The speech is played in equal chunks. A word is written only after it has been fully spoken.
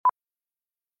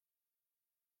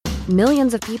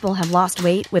Millions of people have lost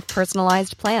weight with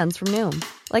personalized plans from Noom.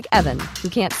 Like Evan, who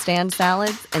can't stand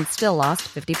salads and still lost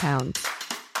 50 pounds.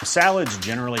 Salads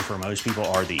generally for most people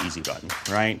are the easy button,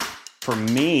 right? For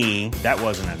me, that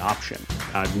wasn't an option.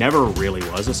 I never really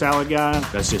was a salad guy.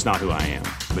 That's just not who I am.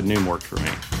 But Noom worked for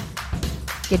me.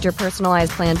 Get your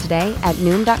personalized plan today at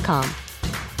Noom.com.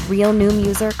 Real Noom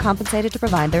user compensated to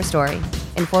provide their story.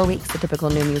 In 4 weeks, the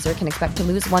typical Noom user can expect to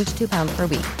lose 1 to 2 pounds per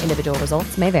week. Individual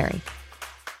results may vary.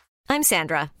 I'm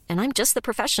Sandra, and I'm just the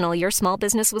professional your small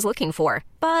business was looking for.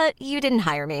 But you didn't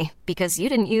hire me because you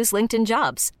didn't use LinkedIn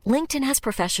Jobs. LinkedIn has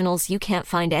professionals you can't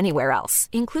find anywhere else,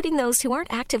 including those who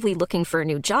aren't actively looking for a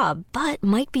new job, but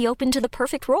might be open to the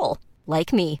perfect role,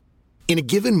 like me. In a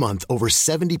given month, over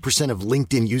 70% of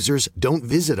LinkedIn users don't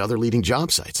visit other leading job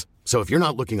sites. So if you're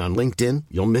not looking on LinkedIn,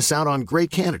 you'll miss out on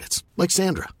great candidates like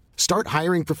Sandra. Start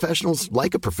hiring professionals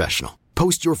like a professional.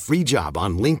 Post your free job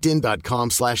on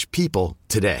linkedin.com/people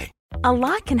today. A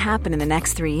lot can happen in the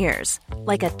next 3 years.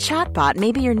 Like a chatbot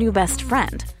may be your new best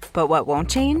friend. But what won't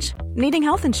change? Needing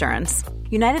health insurance.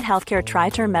 United Healthcare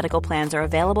Tri-Term Medical Plans are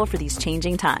available for these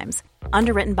changing times.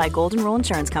 Underwritten by Golden Rule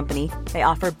Insurance Company, they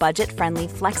offer budget-friendly,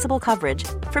 flexible coverage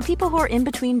for people who are in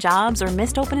between jobs or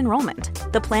missed open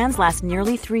enrollment. The plans last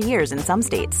nearly 3 years in some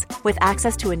states, with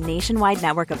access to a nationwide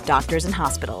network of doctors and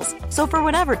hospitals. So for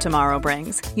whatever tomorrow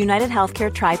brings, United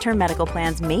Healthcare Tri-Term Medical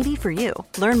Plans may be for you.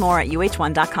 Learn more at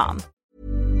uh1.com.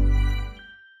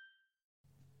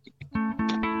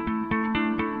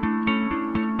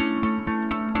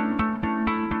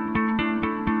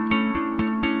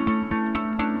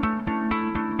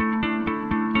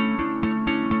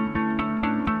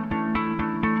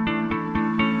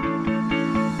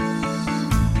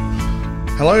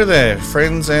 Hello there,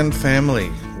 friends and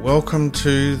family. Welcome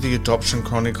to the Adoption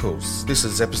Chronicles. This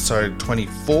is episode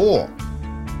 24.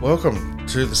 Welcome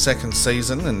to the second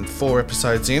season and 4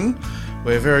 episodes in.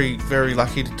 We're very, very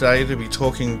lucky today to be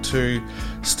talking to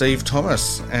Steve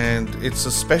Thomas, and it's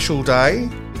a special day.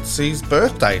 It's his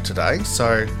birthday today,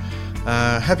 so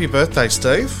happy birthday,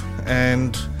 Steve,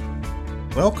 and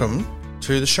welcome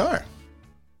to the show.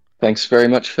 Thanks very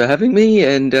much for having me,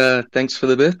 and thanks for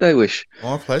the birthday wish.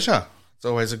 My pleasure. It's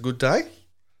always a good day.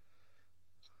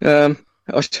 I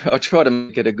try to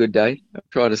make it a good day. I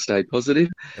try to stay positive.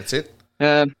 That's it.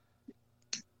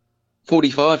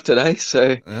 45 today,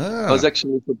 so I was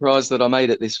actually surprised that I made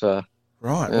it this far.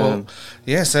 Right. Well,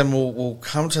 yes, and we'll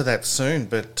come to that soon.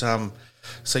 But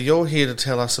so you're here to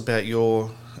tell us about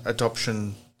your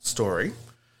adoption story.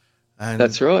 And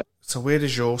that's right. So where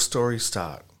does your story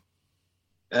start?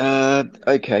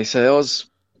 Okay, so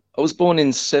I was born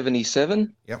in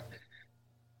 77. Yep.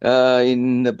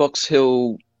 In the Box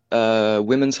Hill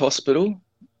Women's Hospital,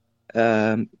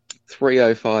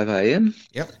 3:05 a.m.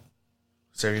 Yep.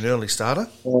 So you're an early starter?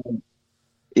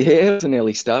 Yeah, it was an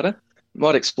early starter.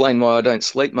 Might explain why I don't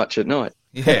sleep much at night.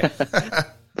 Yeah.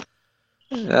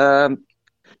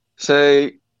 So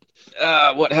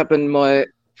what happened,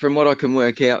 from what I can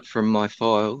work out from my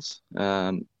files,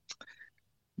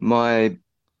 my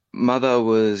mother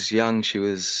was young. She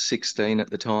was 16 at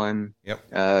the time.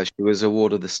 Yep. She was a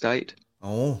ward of the state.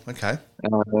 Oh, okay.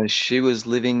 She was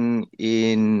living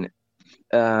in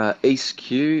East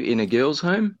Kew in a girls'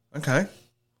 home. Okay.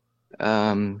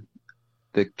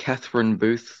 The Catherine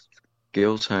Booth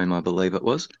Girls' Home, I believe it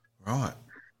was. Right.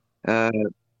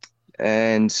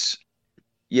 And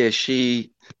yeah,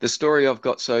 the story I've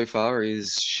got so far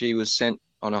is she was sent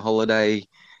on a holiday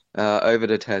over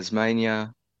to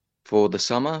Tasmania for the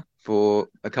summer for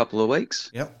a couple of weeks.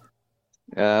 Yep.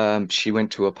 She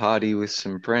went to a party with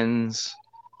some friends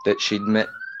that she'd met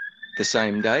the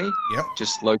same day. Yep.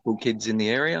 Just local kids in the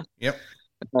area. Yep.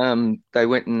 They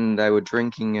went and they were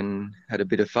drinking and had a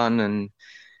bit of fun, and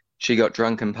she got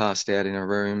drunk and passed out in a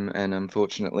room, and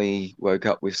unfortunately woke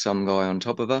up with some guy on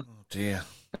top of her. Oh, dear.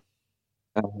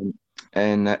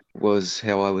 And that was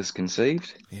how I was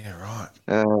conceived. Yeah, right.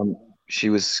 She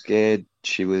was scared.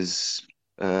 She was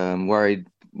worried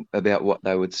about what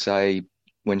they would say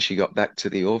when she got back to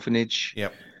the orphanage.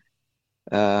 Yep.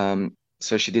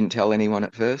 So she didn't tell anyone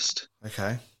at first.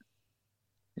 Okay.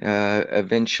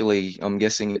 Eventually, I'm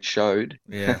guessing it showed.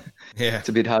 Yeah. Yeah. It's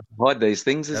a bit hard to hide these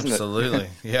things, isn't Absolutely. it?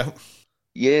 Yeah.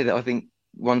 Yeah, I think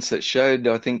once it showed,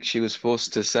 I think she was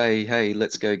forced to say, hey,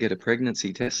 let's go get a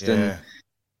pregnancy test. Yeah.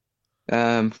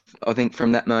 And I think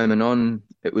from that moment on,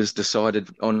 it was decided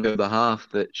on her behalf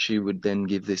that she would then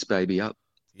give this baby up.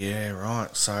 Yeah,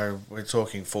 right. So we're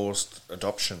talking forced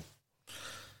adoption.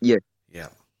 Yeah. Yeah.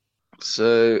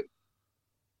 So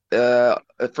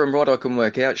from what I can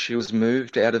work out, she was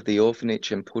moved out of the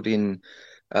orphanage and put in,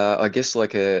 I guess,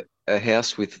 like a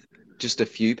house with just a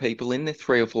few people in there,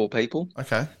 3 or 4 people,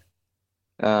 Okay.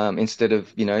 instead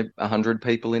of 100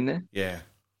 people in there. Yeah.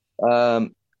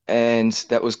 And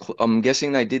that was, I'm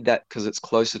guessing they did that because it's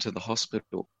closer to the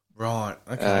hospital. Right.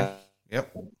 Okay. Uh,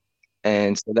 Yep.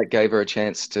 and so that gave her a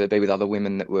chance to be with other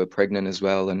women that were pregnant as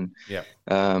well. And Yep.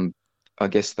 I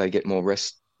guess they get more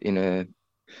rest in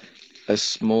a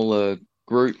smaller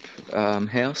group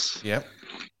house. Yep.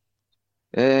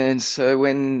 And so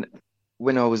when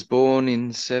I was born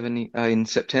in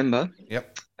September,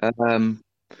 Yep. um,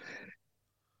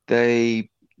 they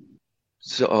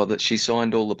that she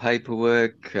signed all the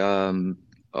paperwork. I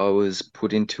was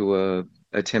put into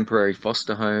a temporary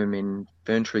foster home in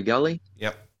Ferntree Gully,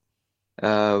 Yep.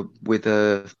 with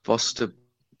a foster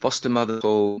mother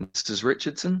called Mrs.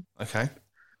 Richardson. Okay.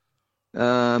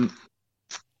 Um,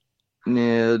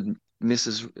 Now,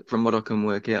 from what I can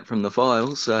work out from the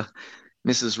files,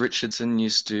 Mrs. Richardson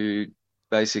used to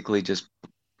basically just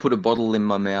put a bottle in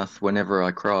my mouth whenever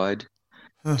I cried,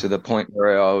 to the point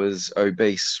where I was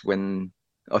obese when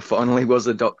I finally was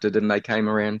adopted, and they came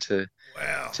around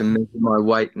Wow. to measure my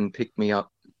weight and pick me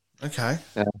up. Okay.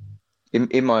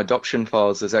 In my adoption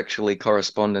files, there's actually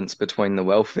correspondence between the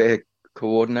welfare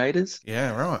coordinators,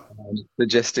 Yeah. Right.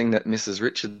 suggesting that Mrs.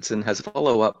 Richardson has a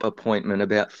follow-up appointment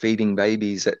about feeding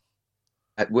babies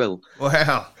at will.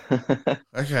 Wow.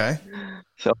 Okay.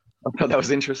 So I thought that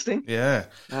was interesting. Yeah.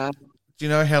 Uh, Do you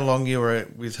know how long you were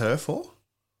with her for?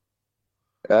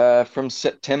 from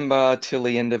September till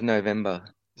the end of November.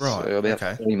 Right. So about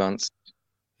Okay. 3 months.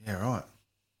 Yeah.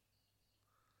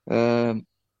 Right.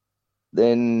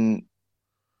 Then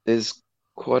there's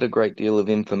quite a great deal of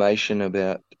information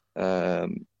about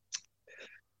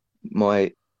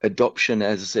my adoption,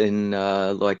 as in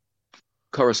like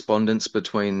correspondence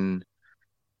between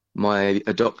my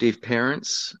adoptive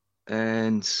parents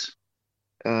and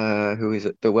who is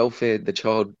it?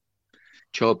 The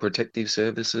Child Protective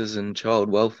Services and Child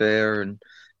Welfare and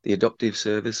the Adoptive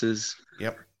Services.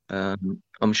 Yep.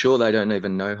 I'm sure they don't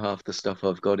even know half the stuff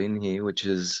I've got in here, which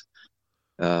is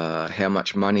how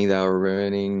much money they were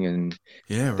earning and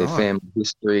Yeah. their Right. family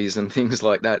histories and things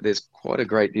like that. There's quite a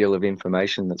great deal of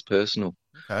information that's personal.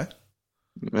 Okay.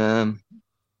 Um,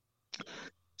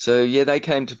 so yeah, they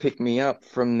came to pick me up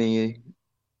from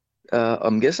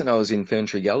I'm guessing I was in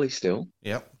Ferntree Gully still.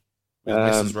 Yep. With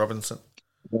Um, Mrs. Robinson.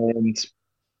 and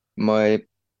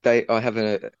I have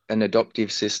an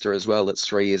adoptive sister as well that's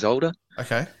 3 years older.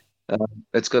 Okay.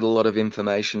 It's got a lot of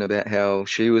information about how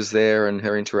she was there and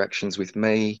her interactions with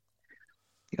me.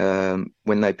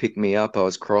 When they picked me up, I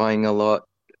was crying a lot.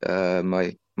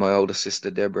 My older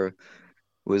sister Deborah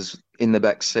was in the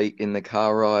back seat in the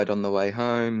car ride on the way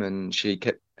home, and she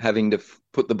kept having to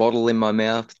put the bottle in my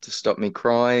mouth to stop me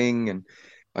crying, and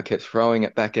I kept throwing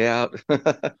it back out.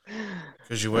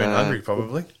 Because you weren't hungry,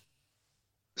 probably.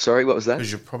 Sorry, what was that?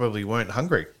 Because you probably weren't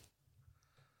hungry.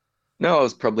 No, I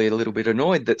was probably a little bit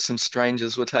annoyed that some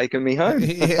strangers were taking me home.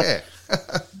 Yeah.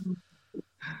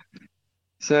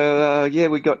 So yeah,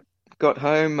 we got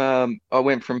home. I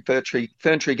went from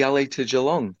Ferntree Gully to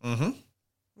Geelong, Mm-hmm.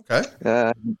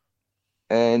 Okay.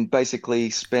 and basically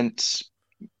spent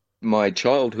my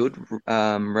childhood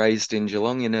raised in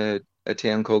Geelong in a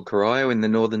town called Corio in the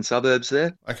northern suburbs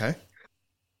there. Okay.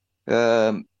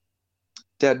 Um,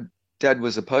 Dad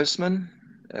was a postman.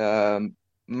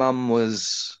 Mum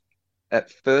was,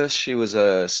 at first, she was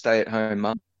a stay-at-home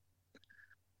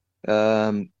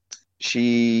mum.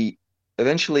 She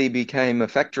eventually became a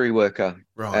factory worker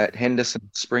Right. at Henderson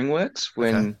Springworks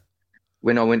Okay.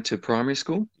 when I went to primary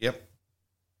school. Yep.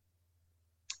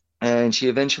 And she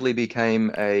eventually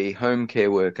became a home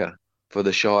care worker for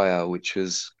the Shire, which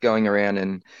was going around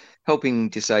and helping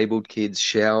disabled kids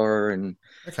shower and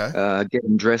Okay. get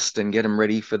them dressed and get them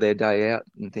ready for their day out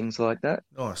and things like that.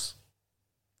 Nice.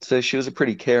 So she was a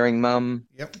pretty caring mum.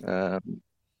 Yep.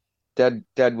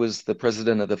 Dad was the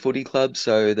president of the footy club,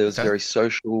 so there was Okay. very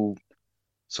social,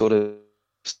 sort of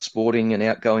sporting and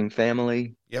outgoing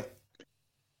family. Yep.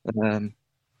 Um,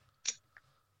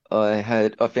 I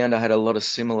found I had a lot of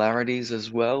similarities as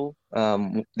well.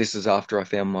 This is after I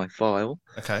found my file.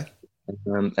 Okay.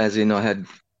 As in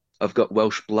I've got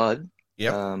Welsh blood.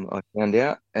 Yep. I found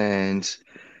out, and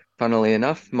funnily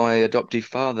enough, my adoptive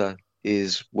father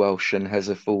is Welsh and has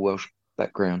a full Welsh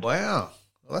background. Wow.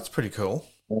 Well, that's pretty cool.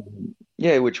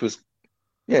 Yeah, which was,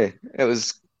 yeah, it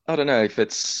was. I don't know if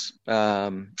it's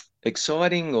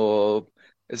exciting or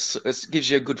it gives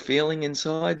you a good feeling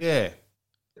inside, Yeah.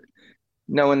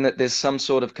 knowing that there's some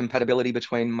sort of compatibility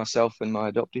between myself and my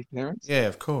adoptive parents. Yeah,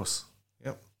 of course.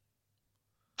 Yep.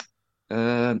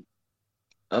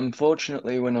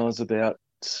 Unfortunately, when I was about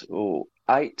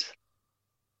 8,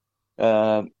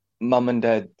 mum and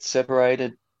dad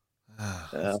separated.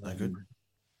 That's no good. Um,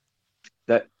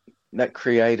 that that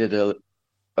created a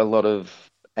lot of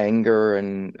anger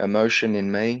and emotion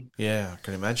in me. Yeah, I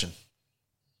can imagine.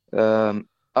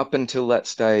 Up until that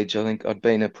stage, I think I'd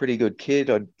been a pretty good kid.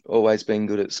 I'd always been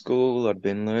good at school. I'd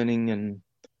been learning and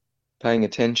paying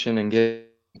attention and getting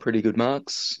pretty good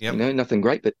marks. Yep. Nothing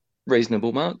great, but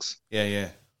reasonable marks. Yeah, yeah.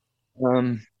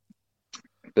 Um,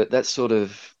 but that sort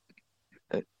of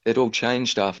it all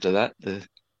changed after that.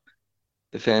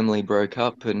 The family broke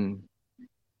up, and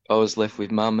I was left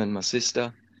with mum and my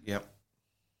sister. Yep.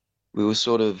 We were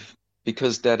sort of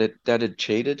because dad had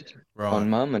cheated Right. on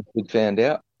mum and he'd found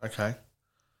out. Okay.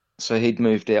 So he'd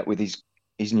moved out with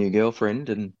his new girlfriend,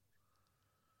 and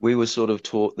we were sort of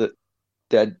taught that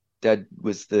dad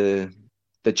was the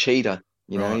cheater.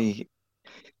 Right.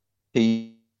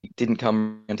 He didn't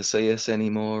come around to see us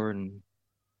anymore, and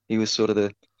he was sort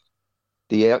of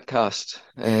the outcast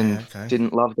and Yeah, okay.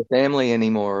 didn't love the family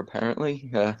anymore, apparently.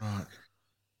 Right.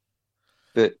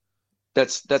 But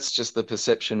that's just the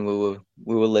perception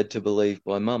we were led to believe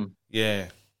by mum. Yeah.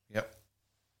 Yep.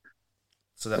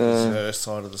 So that was Uh, her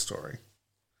side of the story.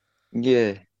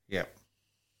 yeah. Yep.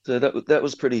 So that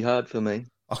was pretty hard for me.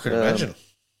 I could Um, imagine.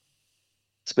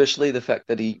 especially the fact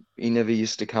that he never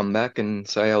used to come back and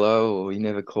say hello, or he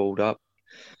never called up.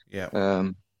 Yep.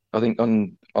 I think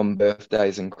on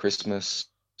birthdays and Christmas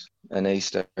and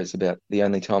Easter is about the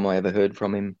only time I ever heard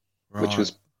from him, which Right.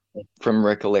 was from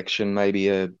recollection, maybe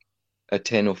a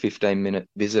 10 or 15-minute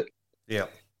visit.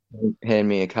 Yep. Hand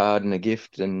me a card and a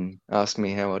gift and ask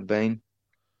me how I'd been,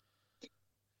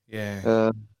 Yeah.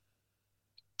 uh,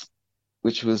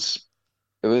 which was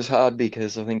it was hard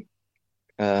because I think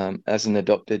as an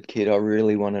adopted kid, I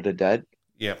really wanted a dad.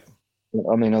 Yep.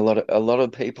 I mean, a lot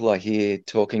of people I hear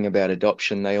talking about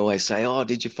adoption, they always say, "Oh,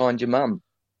 did you find your mum?"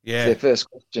 It's their Yeah. first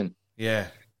question. Yeah.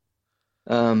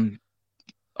 Um,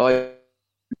 I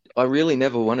I really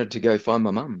never wanted to go find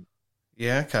my mum.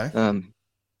 Yeah, okay.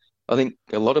 I think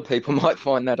a lot of people might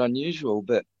find that unusual,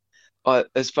 but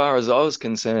as far as I was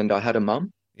concerned, I had a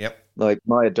mum. Yep. Like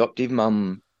my adoptive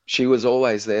mum, she was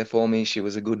always there for me. She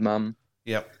was a good mum.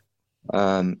 Yep.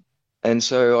 Um, and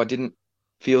so I didn't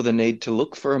feel the need to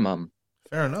look for a mum.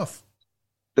 Fair enough.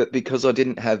 But because I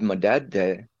didn't have my dad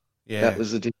there, that Yeah.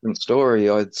 was a different story.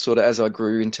 I sort of, as I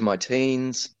grew into my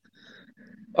teens,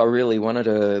 I really wanted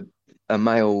a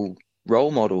male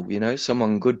role model,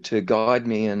 someone good to guide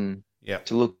me and Yep.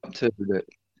 to look up to. But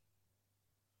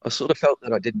I sort of felt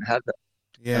that I didn't have that.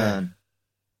 Yeah. Um,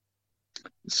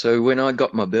 so when I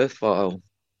got my birth file,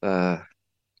 uh,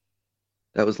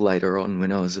 that was later on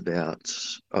when I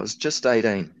was just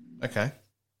 18, Okay.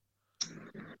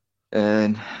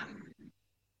 and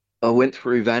I went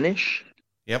through Vanish.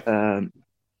 Yep. Um,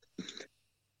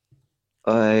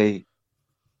 I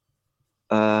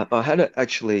I had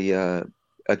actually a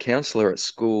counselor at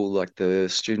school, like the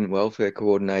student welfare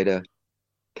coordinator,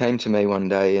 came to me one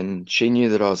day, and she knew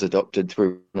that I was adopted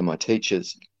through one of my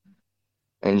teachers,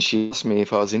 and she asked me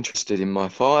if I was interested in my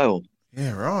file.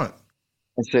 Yeah, right.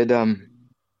 I said,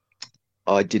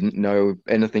 I didn't know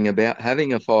anything about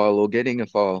having a file or getting a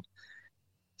file.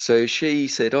 So she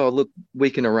said, "Oh, look, we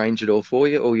can arrange it all for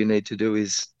you. All you need to do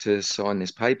is to sign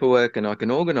this paperwork and I can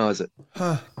organize it."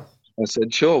 Huh. I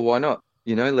said, "Sure, why not?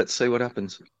 Let's see what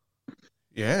happens."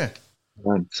 Yeah.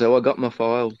 So I got my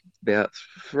file about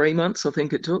 3 months, I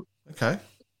think it took, Okay.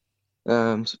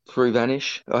 through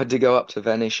Vanish. I had to go up to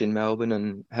Vanish in Melbourne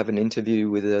and have an interview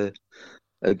with a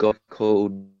guy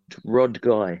called Rod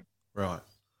Guy, Right.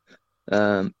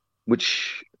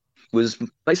 which was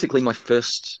basically my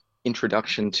first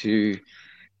introduction to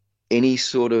any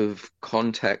sort of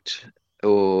contact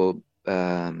or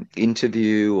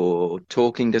interview or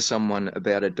talking to someone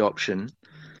about adoption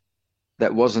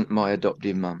that wasn't my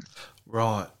adoptive mum.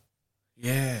 Right.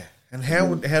 Yeah. And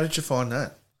Mm. how did you find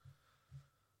that?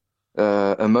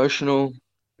 Emotional,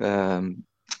 um,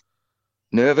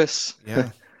 nervous.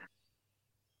 Yeah.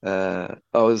 I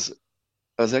was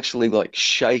actually like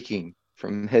shaking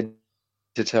from head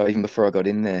to toe even before I got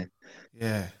in there.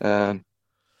 Yeah. Um,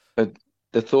 but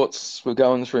the thoughts were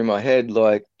going through my head,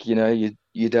 like, you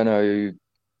don't know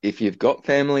if you've got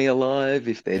family alive,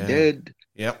 if they're Yeah. dead.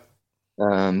 Yep.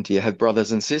 Do you have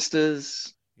brothers and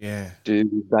sisters? Yeah.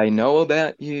 Do they know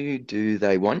about you? Do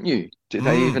they want you? Do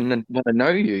they Mm. even want to know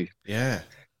you? Yeah.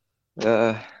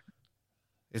 Uh,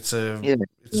 It's a yeah,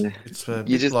 it's yeah. it's a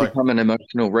You bit just like become an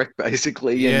emotional wreck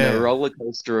basically in a yeah. roller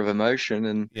coaster of emotion,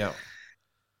 and Yeah.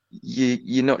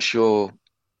 you're not sure,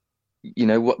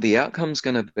 what the outcome's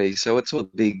going to be. So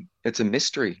it's a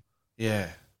mystery.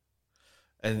 Yeah.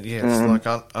 And yeah, it's Um, like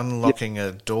unlocking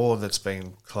a door that's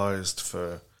been closed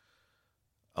for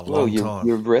a Well, long you're time.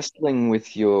 you're wrestling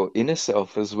with your inner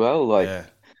self as well. Like, Yeah,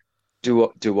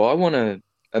 do I want to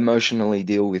emotionally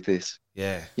deal with this?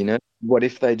 yeah, You know, what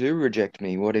if they do reject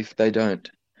me? What if they don't?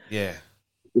 yeah,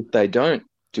 If they don't,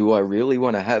 do I really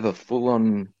want to have a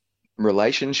full-on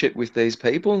relationship with these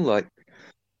people? Like,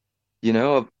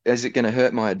 is it going to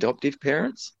hurt my adoptive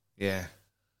parents? yeah,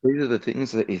 These are the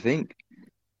things that you think.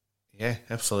 yeah,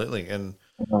 absolutely. And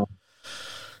Uh,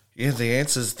 yeah,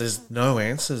 there's no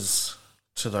answers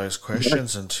to those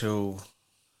questions until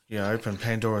you open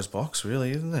Pandora's box,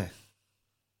 really, isn't there?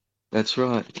 That's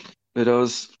right. But I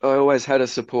always had a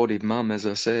supportive mum, as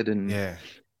I said, and Yeah,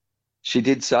 she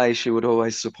did say she would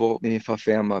always support me if I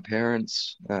found my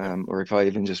parents, yep, or if I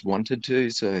even just wanted to.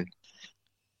 So,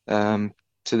 um,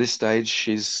 to this stage,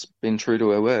 she's been true to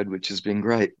her word, which has been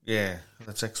great. yeah,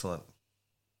 that's excellent.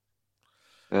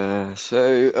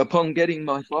 So upon getting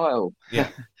my file, Yeah,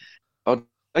 I'll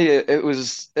tell you,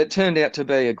 it turned out to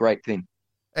be a great thing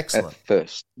at excellent.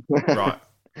 first. Right.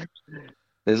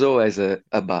 There's always a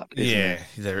but, isn't Yeah,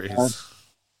 there? there Um, is.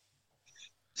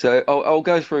 So I'll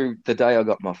go through the day I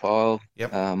got my file,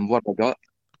 Yep. what I got.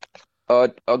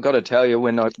 I got to tell you,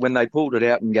 when they pulled it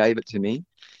out and gave it to me,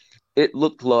 it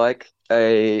looked like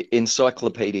a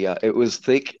encyclopedia. It was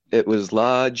thick, it was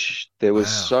large, there was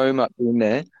Wow. so much in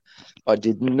there. I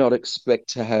did not expect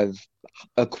to have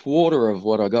a quarter of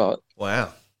what I got.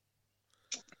 Wow.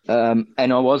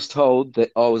 And I was told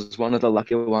that I was one of the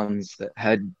lucky ones that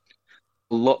had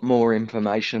a lot more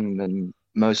information than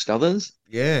most others.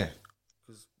 Yeah.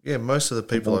 'Cause, yeah, most of the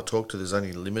people I talk to, there's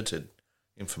only limited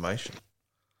information.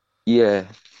 Yeah,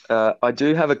 I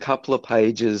do have a couple of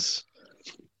pages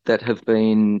that have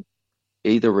been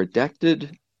either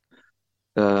redacted,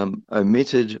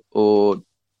 omitted, or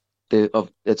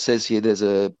it says here there's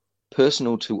a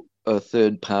personal to a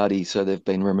third party, so they've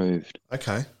been removed.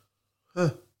 Okay.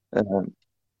 Huh. Um,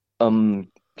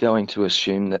 I'm going to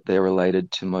assume that they're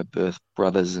related to my birth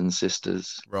brothers and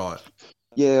sisters. Right.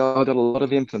 Yeah, I got a lot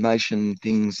of information,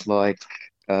 things like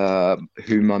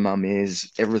who my mum is,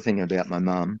 everything about my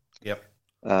mum, Yep.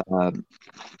 um,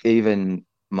 even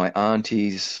my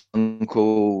auntie's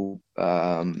uncle,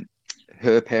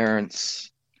 her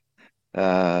parents,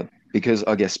 because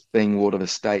I guess being ward of a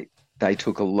state, they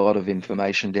took a lot of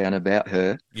information down about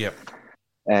her, Yep.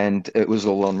 and it was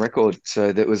all on record,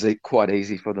 so that was quite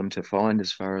easy for them to find,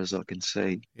 as far as I can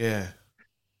see. Yeah.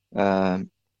 Um,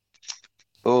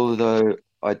 Although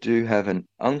I do have an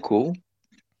uncle,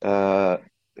 uh,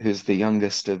 who's the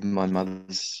youngest of my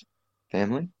mother's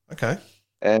family, Okay.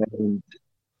 and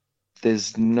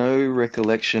there's no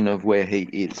recollection of where he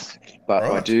is, but I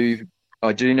Right.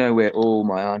 do know where all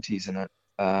my aunties and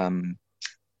um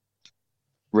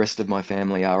rest of my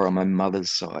family are on my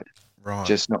mother's side, Right.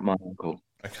 just not my uncle.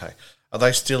 Okay. Are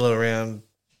they still around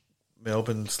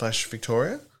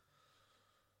Melbourne/Victoria?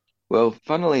 Well,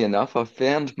 funnily enough, I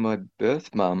found my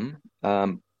birth mum.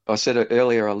 I said it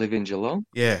earlier, I live in Geelong.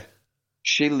 Yeah.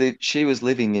 She was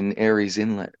living in Aireys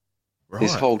Inlet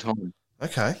this Right. whole time,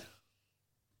 Okay.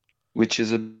 which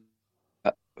is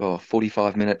a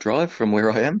 45-minute drive from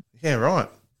where I am. Yeah, right.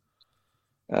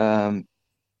 Um,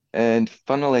 and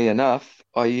funnily enough,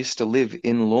 I used to live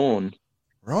in Lorne,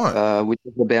 Right. which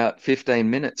is about 15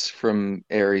 minutes from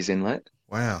Aireys Inlet.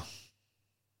 Wow.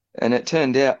 And it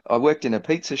turned out I worked in a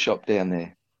pizza shop down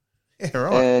there. Yeah,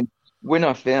 right. And when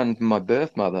I found my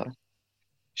birth mother,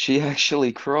 she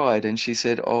actually cried and she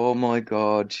said, "Oh my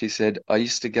God," she said, "I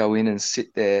used to go in and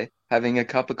sit there having a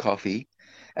cup of coffee,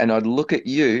 and I'd look at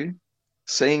you,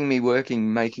 seeing me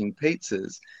working, making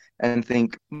pizzas, and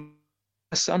think my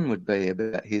son would be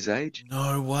about his age."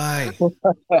 No way.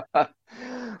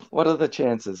 What are the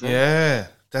chances, eh? Yeah.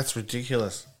 That's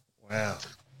ridiculous. Wow.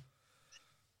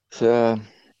 So,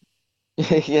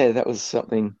 yeah, that was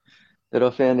something that I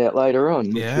found out later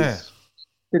on, which Yeah.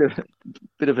 was a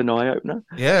bit of an eye opener.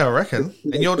 Yeah, I reckon.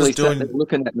 And you're Actually just sat there doing,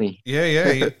 looking at me.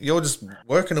 yeah, you're just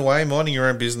working away, minding your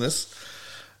own business.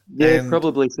 Yeah, And,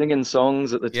 probably singing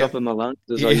songs at the top yep. of my lungs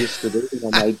as I Yeah. used to do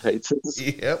when I made pizzas.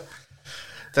 Yep.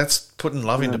 That's putting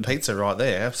love into Um, pizza right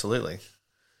there, absolutely.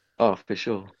 oh, for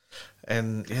sure.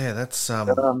 And yeah, that's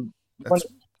One that's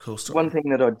cool stuff. one thing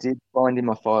that I did find in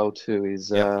my file too is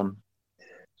Yep.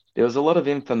 there was a lot of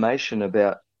information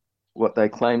about what they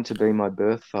claimed to be my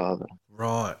birth father.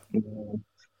 Right.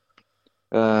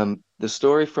 The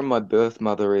story from my birth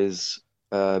mother is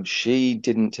she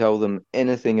didn't tell them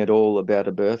anything at all about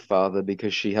a birth father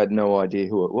because she had no idea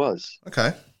who it was,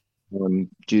 Okay.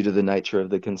 due to the nature of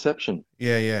the conception.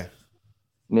 Yeah, yeah.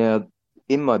 Now,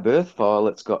 in my birth file,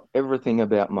 it's got everything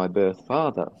about my birth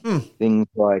father. Hmm. Things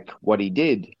like what he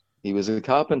did. He was a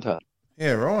carpenter.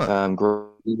 Yeah, right.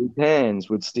 Grew his hands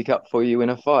would stick up for you in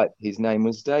a fight. His name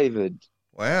was David,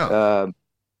 Wow.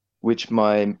 which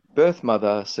my birth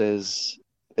mother says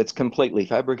it's completely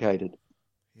fabricated.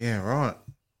 Yeah, right.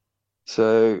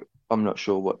 So I'm not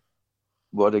sure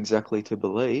what exactly to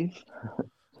believe.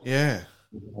 Yeah.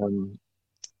 Um,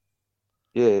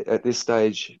 yeah, at this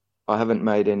stage, I haven't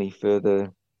made any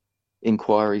further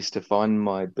inquiries to find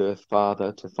my birth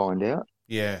father to find out.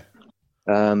 Yeah.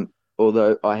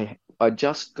 Although I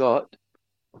just got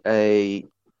a,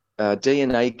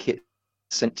 DNA kit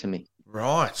sent to me.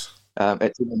 Right. I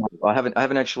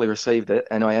haven't actually received it,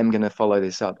 and I am going to follow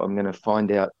this up. I'm going to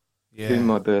find out who Yeah.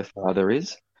 my birth father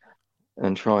is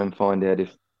and try and find out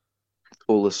if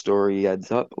all the story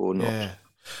adds up or not. Yeah.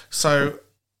 So,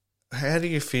 how do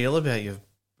you feel about your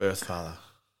birth father?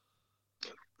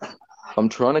 I'm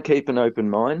trying to keep an open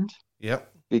mind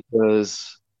Yep.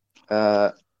 because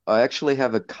I actually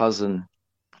have a cousin.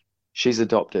 She's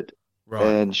adopted, Right.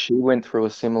 and she went through a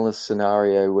similar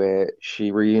scenario where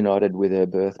she reunited with her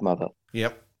birth mother.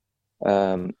 Yep.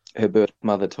 Her birth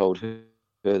mother told her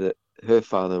that her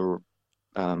father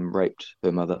raped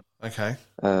her mother. Okay.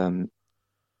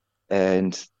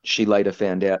 And she later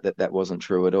found out that that wasn't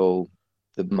true at all.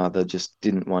 The mother just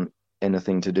didn't want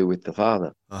anything to do with the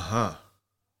father. Uh-huh.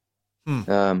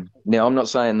 Now, I'm not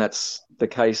saying that's the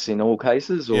case in all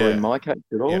cases or Yeah. in my case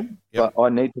at all, Yep. Yep. but I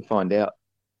need to find out.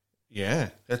 Yeah.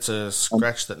 That's a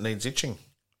scratch that needs itching,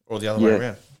 or the other way Yeah.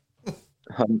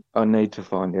 around. I need to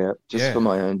find out just Yeah. for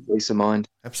my own peace of mind,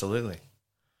 Absolutely.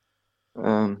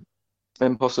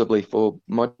 and possibly for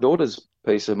my daughter's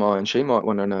peace of mind. She might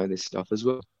want to know this stuff as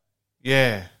well.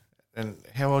 Yeah. And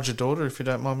how old's your daughter, if you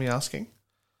don't mind me asking?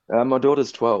 My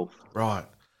daughter's 12. Right.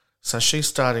 So she's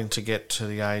starting to get to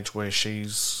the age where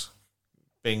she's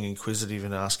being inquisitive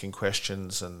and asking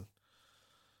questions and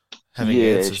having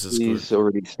Yeah, answers is good. she's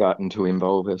already starting to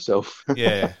involve herself.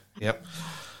 Yeah. Yep.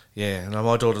 Yeah. And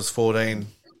my daughter's 14,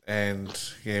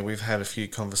 and yeah, we've had a few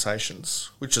conversations,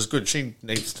 which is good. She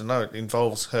needs to know. It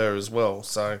involves her as well.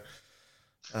 So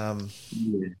Yeah.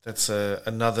 that's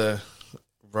another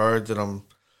road that I'm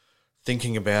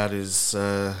thinking about is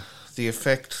the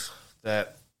effect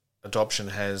that adoption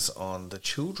has on the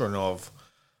children of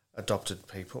adopted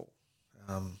people.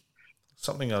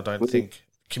 Something I don't think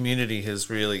community has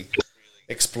really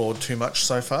explored too much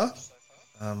so far.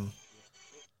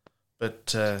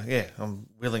 But yeah, I'm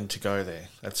willing to go there.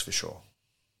 That's for sure.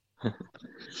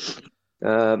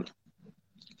 All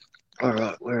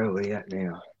right, where are we at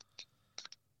now?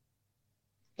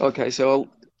 Okay, so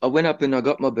I went up and I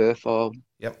got my birth file.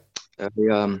 Yep. I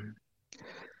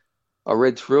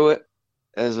read through it.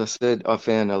 As I said, I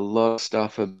found a lot of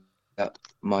stuff about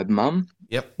my mum,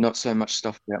 Yep. not so much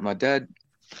stuff about my dad,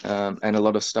 and a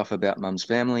lot of stuff about mum's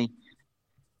family.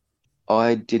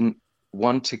 I didn't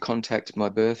want to contact my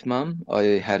birth mum. I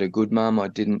had a good mum. I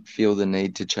didn't feel the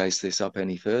need to chase this up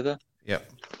any further. Yep.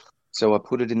 So I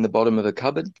put it in the bottom of the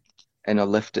cupboard and I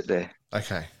left it there.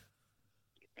 Okay.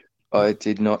 I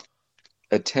did not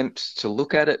attempt to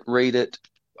look at it, read it.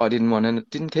 I didn't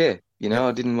care. Yep.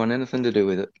 I didn't want anything to do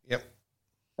with it.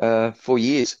 Yep. For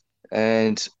years.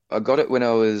 And I got it when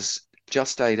I was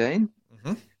just 18.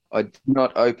 Mm-hmm. I did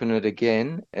not open it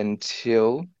again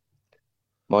until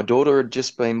my daughter had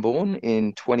just been born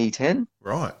in 2010.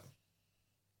 Right.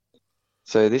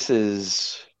 So this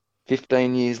is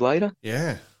 15 years later.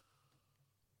 Yeah.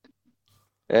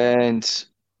 And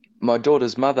my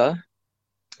daughter's mother,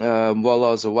 while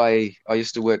I was away, I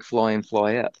used to work fly in,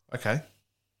 fly out. Okay.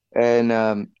 And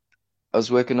I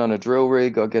was working on a drill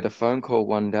rig. I get a phone call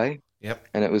one day, Yep.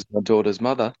 and it was my daughter's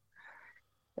mother.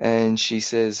 And she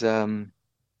says,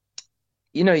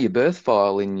 you know your birth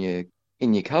file in your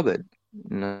cupboard?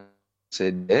 And I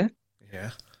said, yeah.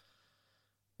 Yeah.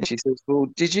 And she says, well,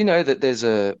 did you know that there's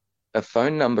a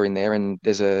phone number in there and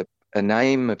there's a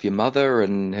name of your mother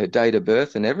and her date of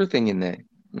birth and everything in there?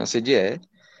 And I said, yeah.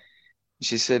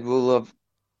 She said, well,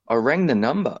 I rang the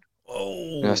number.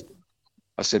 And Oh.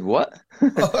 I said, what?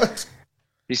 What?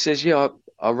 She says, yeah,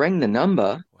 I rang the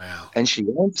number Wow. and she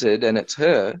answered and it's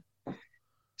her.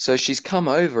 So she's come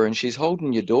over and she's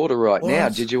holding your daughter right now.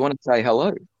 What? Did you want to say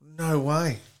hello? No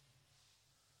way.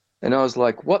 And I was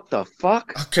like, what the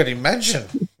fuck? I could imagine.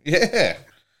 Yeah.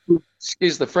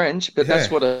 Excuse the French, but that's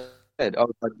Yeah. what I said. I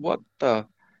was like, what the?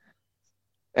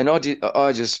 And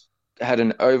I just had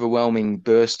an overwhelming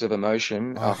burst of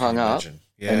emotion. I can hung up imagine.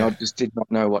 and I Yeah. just did not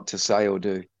know what to say or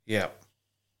do. Yeah.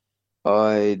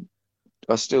 I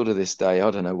still to this day,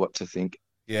 I don't know what to think.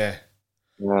 Yeah.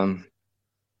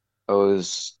 I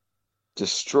was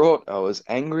distraught. I was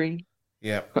angry.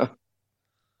 Yeah.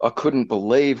 I couldn't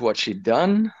believe what she'd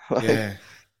done. Yeah.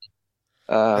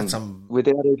 That's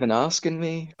without even asking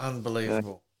me.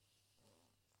 unbelievable.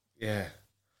 Yeah.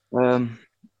 Um,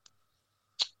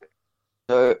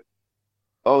 so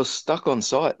I was stuck on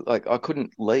site. Like I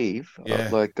couldn't leave. Yeah.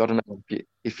 Like I don't know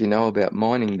if you know about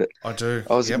mining, but I do.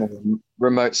 I was in Yep. a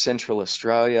remote central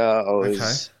Australia. I Okay.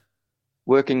 was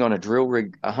working on a drill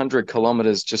rig 100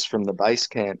 kilometers just from the base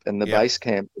camp, and the Yep. base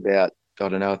camp about, I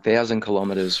don't know, 1,000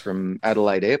 kilometers from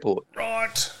Adelaide Airport.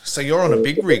 Right. So you're on a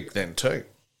big rig then too.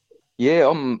 Yeah,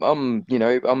 I'm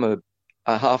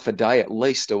a half a day at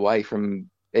least away from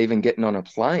even getting on a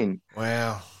plane.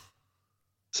 Wow.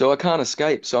 So I can't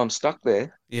escape. So I'm stuck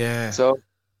there. Yeah. So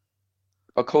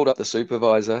I called up the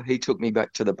supervisor. He took me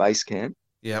back to the base camp.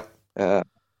 Yep. Uh,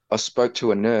 I spoke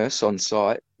to a nurse on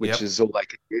site, which Yep. is all they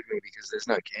could give me because there's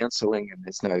no counselling and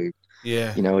there's no,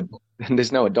 Yeah.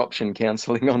 there's no adoption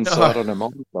counselling on No. site on a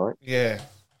mine site. Yeah.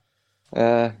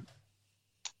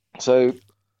 So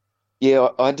yeah,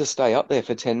 I had to stay up there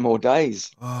for 10 more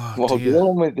days Oh while dear.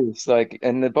 dealing with this. Like,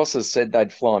 and the bosses said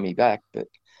they'd fly me back, but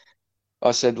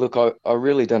I said, look, I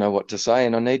really don't know what to say,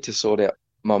 and I need to sort out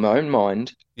my own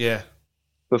mind Yeah.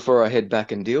 before I head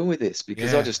back and deal with this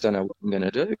because I Yeah. just don't know what I'm going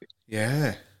to do.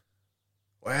 Yeah.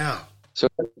 Wow. So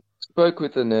I spoke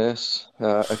with the nurse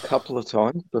a couple of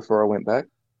times before I went back.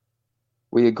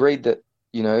 We agreed that,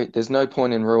 there's no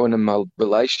point in ruining my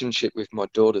relationship with my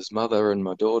daughter's mother and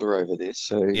my daughter over this.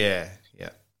 So Yeah.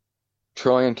 Yeah.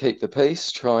 try and keep the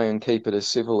peace, try and keep it as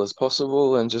civil as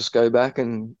possible, and just go back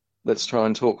and let's try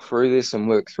and talk through this and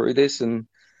work through this. And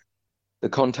the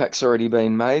contact's already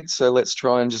been made, so let's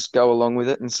try and just go along with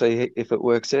it and see if it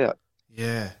works out.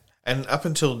 Yeah. And up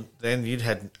until then, you'd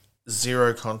had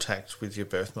zero contact with your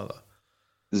birth mother.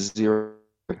 Zero.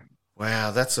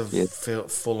 Wow, that's a Yeah.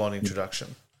 full-on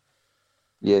introduction.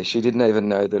 Yeah, she didn't even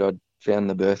know that I'd found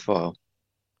the birth file.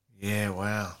 Yeah,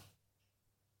 wow.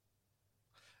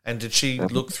 And did she Um,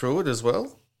 look through it as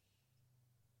well?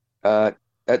 At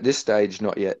this stage,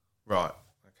 not yet. Right.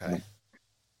 Okay.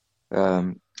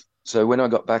 So when I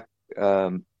got back,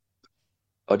 I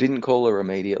didn't call her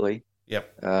immediately.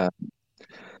 Yep.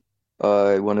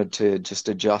 I wanted to just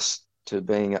adjust to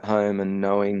being at home and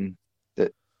knowing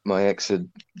that my ex had,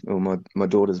 or my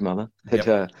daughter's mother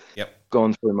had Yep.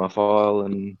 gone through my file,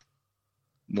 and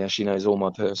now she knows all my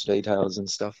personal details and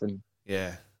stuff, and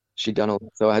Yeah. she'd done all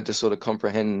that. So I had to sort of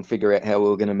comprehend and figure out how we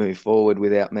were going to move forward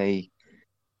without me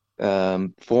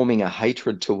forming a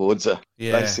hatred towards her,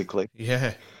 Yeah. basically.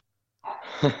 Yeah.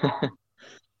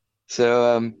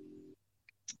 So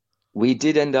we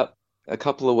did end up, a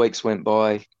couple of weeks went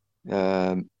by.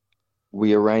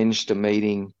 We arranged a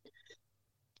meeting.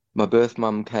 My birth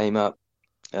mum came up.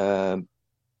 That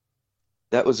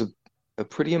was a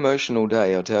pretty emotional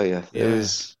day, I'll tell you. Yeah.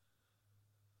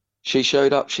 She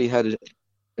showed up. She had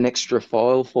an extra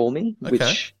file for me,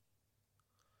 Okay.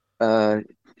 which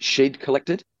she'd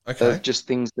collected Okay. of just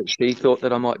things that she thought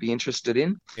that I might be interested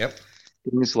in. Yep.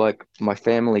 Things like my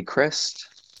family crest,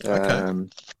 Okay.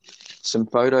 some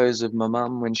photos of my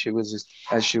mum as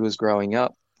she was growing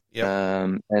up,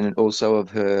 Yep. and also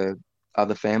of her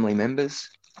other family members.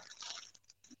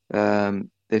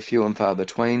 They're few and far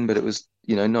between, but it was,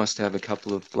 nice to have a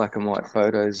couple of black and white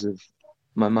photos of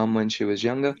my mum when she was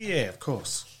younger. Yeah, of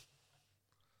course.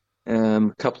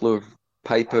 A couple of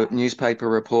newspaper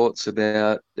reports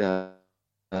about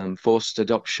forced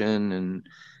adoption and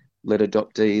let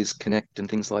adoptees connect and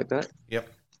things like that. Yep.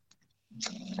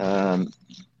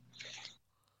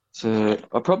 So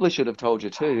I probably should have told you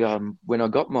too. When I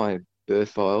got my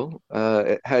birth file,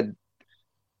 it had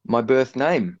my birth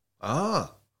name,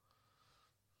 Ah,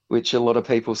 which a lot of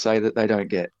people say that they don't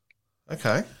get,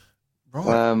 okay.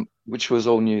 Right. which was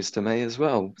all news to me as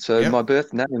well. So Yep. my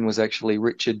birth name was actually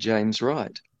Richard James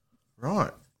Wright,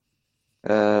 Right.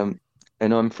 and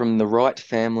I'm from the Wright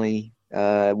family.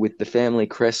 With the family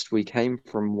crest, we came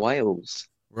from Wales.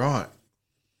 Right.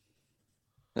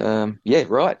 Yeah,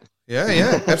 right. Yeah,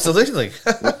 yeah, absolutely.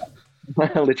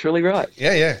 Literally right.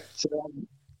 Yeah, yeah. So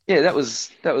yeah, that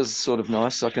was sort of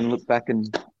nice. I can look back and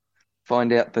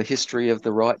find out the history of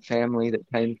the Wright family that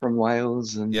came from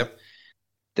Wales, and Yep.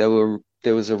 there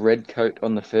was a red coat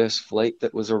on the first fleet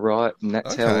that was a Wright, and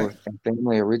that's how Okay. our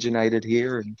family originated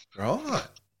here. And Right.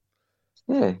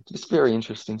 yeah, just very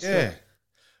interesting stuff. Yeah.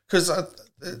 Because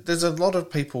there's a lot of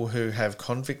people who have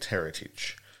convict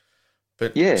heritage,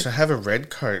 but Yeah. to have a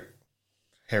redcoat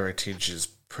heritage is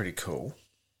pretty cool.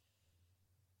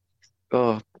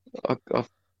 Oh, I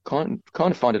kind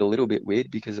of find it a little bit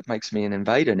weird because it makes me an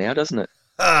invader now, doesn't it?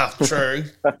 Ah, true.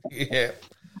 Yeah.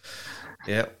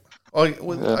 Yeah.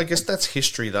 I guess that's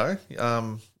history, though.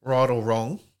 Right or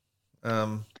wrong,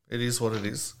 it is what it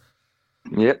is.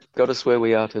 Yep, got us where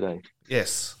we are today.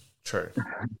 Yes, true.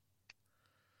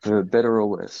 for better or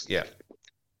worse. Yeah.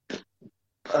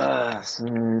 So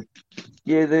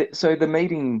the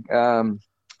meeting,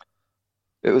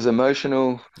 it was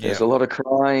emotional. Yeah. There's a lot of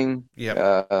crying, Yep.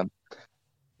 a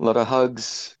lot of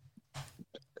hugs,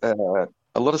 a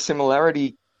lot of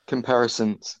similarity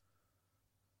comparisons.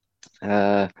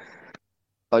 I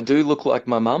do look like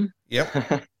my mum.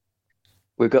 Yep.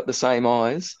 We've got the same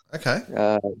eyes,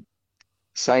 Okay.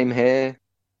 same hair,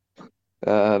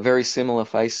 very similar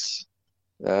face.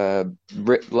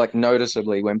 Like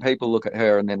noticeably, when people look at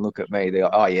her and then look at me,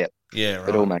 they're, oh yeah, Yeah,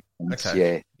 it all right. makes sense.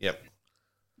 Okay. Yeah.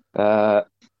 Yep.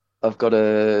 I've got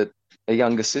a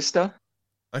younger sister.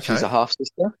 Okay. She's a half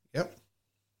sister, Yep.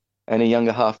 and a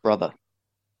younger half brother.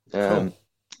 Cool.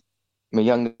 My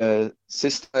younger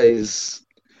sister is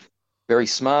very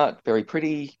smart, very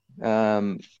pretty.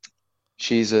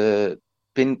 She's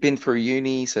been through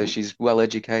uni, so she's well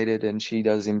educated, and she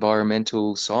does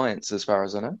environmental science, as far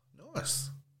as I know.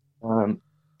 Nice.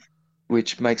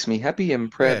 Which makes me happy and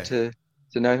proud to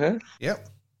know her. Yep.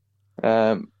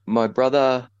 My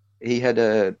brother, he had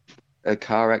a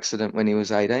car accident when he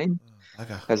was 18,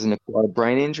 has an acquired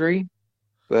brain injury,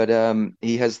 but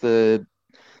he has the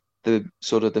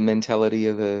sort of the mentality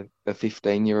of a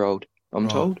 15-year-old, I'm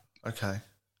told. Okay.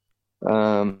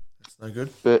 That's no good.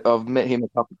 But I've met him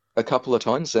a couple of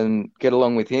times and get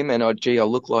along with him, and I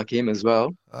look like him as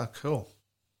well. Oh, cool.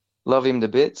 Love him to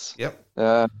bits.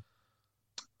 Yep.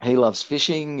 He loves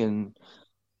fishing, and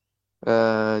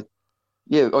I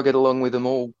get along with them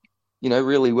all,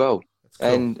 really well. Cool.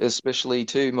 And especially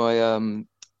too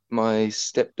my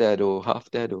stepdad or half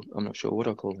dad, or I'm not sure what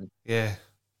I call him. Yeah.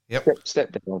 Yep.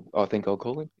 Stepdad, I think I'll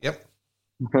call him. Yep.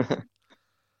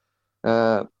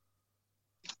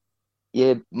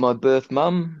 My birth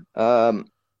mum.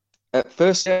 At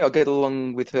first, I get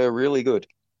along with her really good.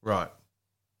 Right.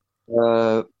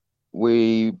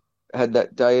 We had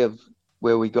that day of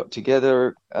where we got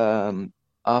together.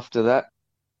 After that,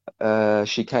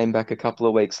 she came back a couple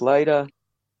of weeks later.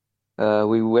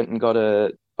 We went and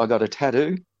I got a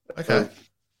tattoo. Okay.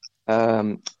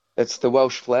 It's the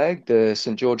Welsh flag, the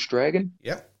St. George Dragon.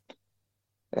 Yep.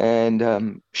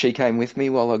 And she came with me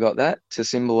while I got that to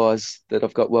symbolise that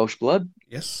I've got Welsh blood.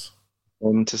 Yes.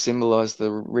 And to symbolise the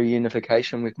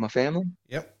reunification with my family.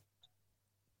 Yep.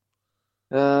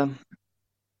 That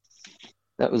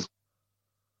was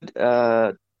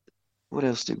what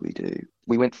else did we do?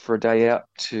 We went for a day out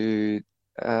to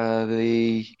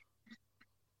the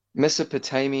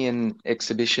Mesopotamian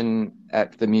exhibition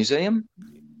at the museum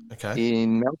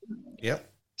in Melbourne.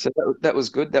 Yep. So that was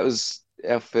good. That was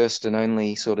our first and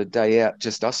only sort of day out,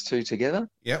 just us two together.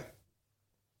 Yep.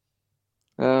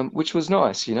 Which was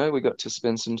nice, we got to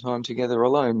spend some time together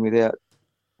alone without,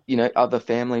 other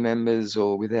family members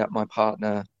or without my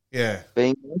partner being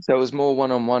there. So it was more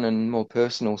one-on-one and more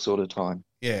personal sort of time.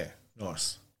 Yeah,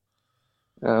 nice.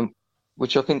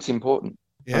 Which I think is important.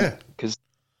 Yeah. Because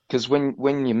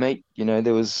when you meet,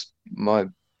 there was my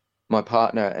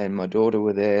partner and my daughter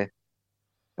were there.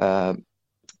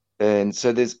 And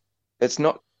so it's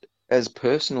not as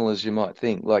personal as you might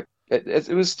think. Like it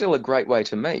was still a great way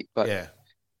to meet, but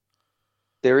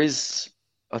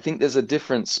I think there's a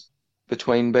difference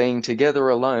between being together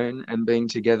alone and being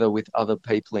together with other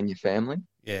people in your family.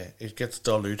 Yeah, it gets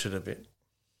diluted a bit.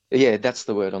 Yeah, that's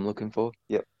the word I'm looking for.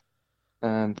 Yep.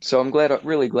 So I'm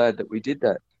really glad that we did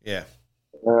that. Yeah.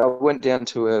 I went down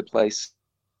to a place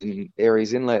in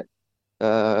Aireys Inlet,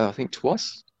 I think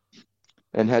twice,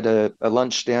 and had a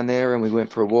lunch down there, and we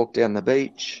went for a walk down the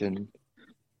beach, and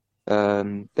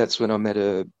that's when I met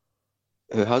her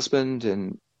husband,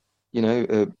 and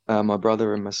my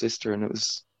brother and my sister, and it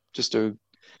was just a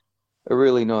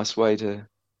really nice way to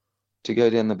go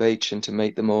down the beach and to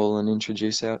meet them all and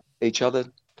introduce each other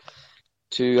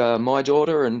to my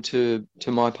daughter and to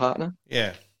my partner.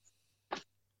 Yeah.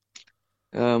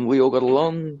 We all got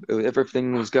along.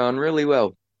 Everything was going really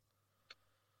well.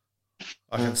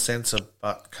 I can sense a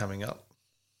butt coming up.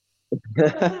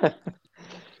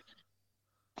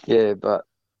 Yeah, but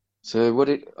so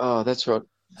that's right.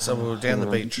 So we were down the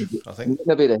beach, I think. I'm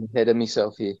a bit ahead of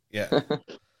myself here. Yeah.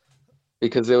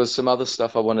 Because there was some other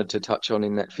stuff I wanted to touch on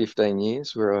in that 15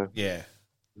 years where I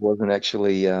wasn't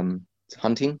actually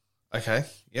hunting. Okay.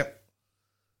 Yep.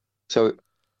 So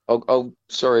I'll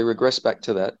regress back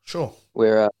to that. Sure.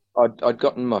 Where I'd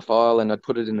gotten my file and I'd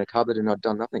put it in the cupboard and I'd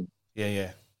done nothing. Yeah,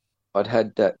 yeah. I'd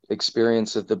had that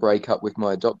experience of the breakup with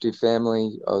my adoptive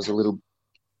family. I was a little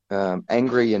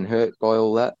angry and hurt by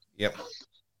all that. Yep.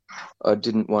 I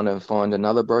didn't want to find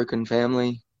another broken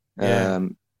family. Yeah.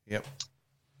 Yep.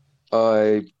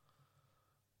 I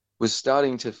was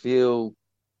starting to feel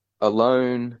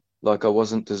alone, like I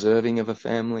wasn't deserving of a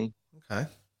family, Okay.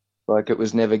 like it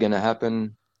was never going to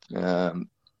happen. Um,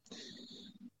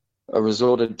 I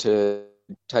resorted to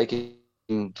taking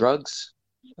drugs.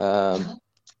 Um,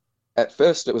 at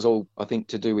first, it was all, I think,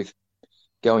 to do with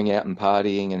going out and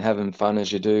partying and having fun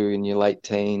as you do in your late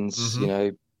teens.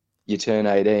 Mm-hmm. You turn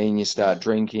 18, you start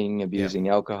drinking, Yep. abusing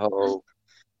alcohol,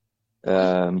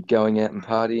 going out and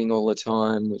partying all the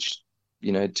time, which,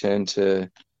 turned to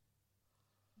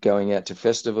going out to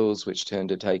festivals, which turned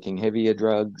to taking heavier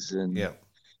drugs, and Yep.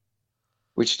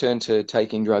 which turned to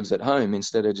taking drugs at home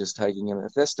instead of just taking them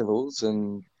at festivals,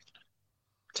 and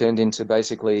turned into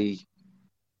basically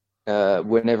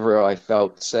whenever I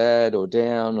felt sad or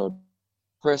down or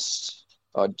depressed,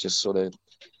 I'd just sort of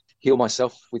heal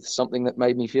myself with something that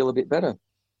made me feel a bit better.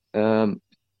 Um,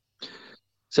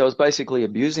 so I was basically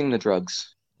abusing the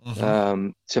drugs Mm-hmm.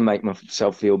 to make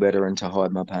myself feel better and to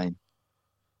hide my pain.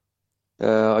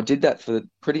 I did that for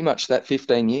pretty much that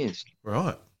 15 years.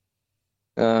 Right.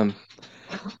 Um,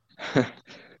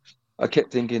 I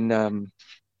kept thinking,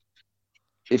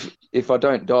 if I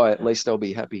don't die, at least I'll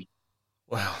be happy.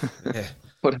 Wow. Yeah.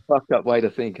 What a fucked up way to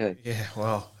think, hey? Yeah.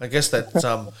 Well, I guess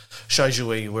that shows you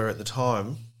where you were at the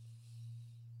time.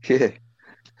 Yeah.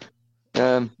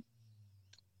 Um,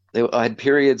 I had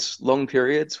long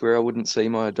periods, where I wouldn't see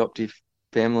my adoptive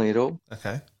family at all.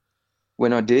 Okay.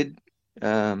 When I did,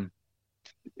 there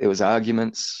was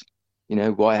arguments.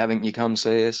 Why haven't you come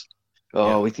see us?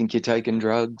 Oh, Yep. we think you're taking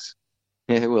drugs.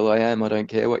 Yeah, well, I am. I don't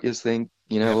care what you think.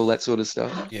 Yep. All that sort of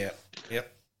stuff. Yeah.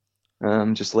 Yep.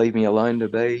 Just leave me alone to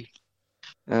be.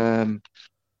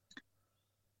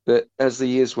 But as the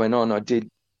years went on,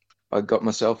 I got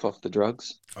myself off the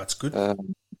drugs. That's good.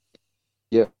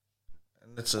 Yeah,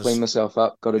 And that's cleaned myself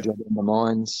up, got a Yep. job in the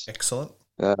mines. Excellent.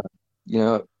 You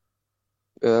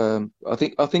know, I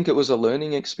think it was a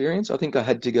learning experience. I think I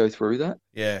had to go through that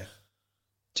Yeah.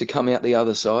 to come out the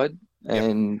other side Yep.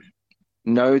 and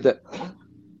know that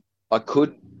I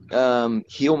could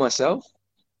heal myself,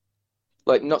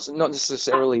 like not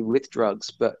necessarily with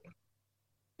drugs, but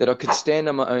that I could stand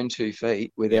on my own 2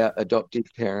 feet without adoptive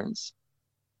parents,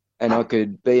 and I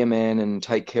could be a man and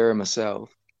take care of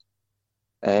myself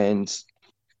and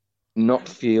not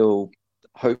feel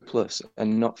hopeless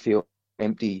and not feel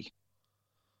empty,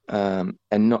 and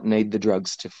not need the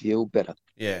drugs to feel better.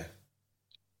 Yeah.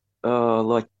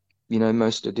 Like,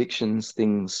 most addictions,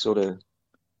 things sort of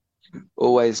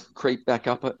always creep back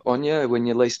up on you when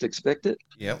you least expect it.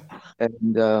 Yep.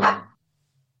 And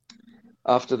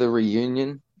after the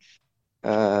reunion,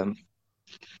 and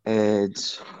there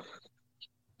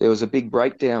was a big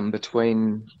breakdown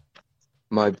between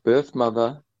my birth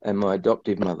mother and my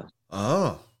adoptive mother.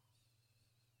 Oh.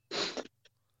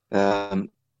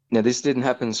 Now, this didn't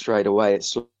happen straight away. It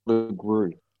sort of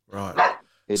grew. Right.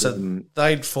 It, So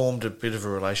they'd formed a bit of a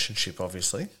relationship,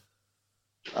 obviously.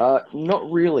 not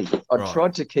really. I Right.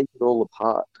 tried to keep it all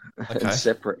apart Okay. and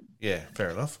separate. Yeah, fair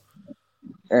enough.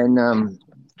 And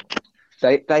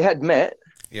they had met,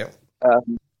 Yep.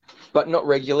 but not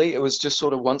regularly. It was just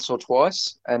sort of once or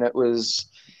twice, and it was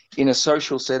in a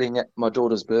social setting at my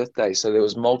daughter's birthday. So there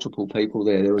was multiple people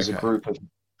there. There was a Okay. group of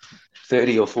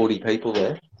 30 or 40 people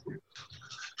there.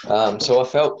 So I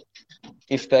felt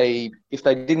if they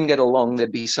didn't get along,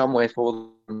 there'd be somewhere for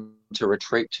them to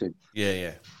retreat to,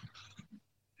 Yeah,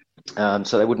 yeah.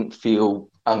 so they wouldn't feel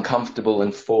uncomfortable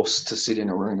and forced to sit in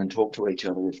a room and talk to each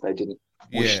other if they didn't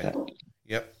wish Yeah. that.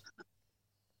 Yep.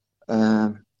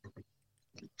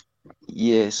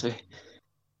 Yeah, so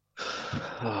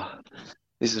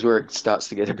this is where it starts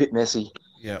to get a bit messy.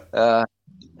 Yep.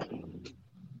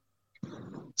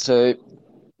 So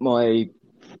my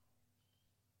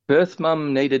birth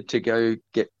mum needed to go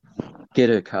get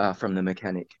her car from the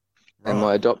mechanic, and my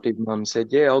Right. adoptive mum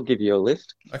said, "Yeah, I'll give you a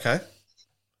lift." Okay.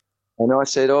 And I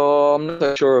said, "Oh, I'm not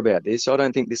so sure about this. I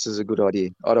don't think this is a good idea.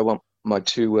 I don't want my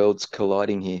two worlds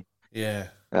colliding here. Yeah.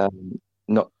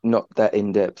 Not that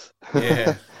in depth."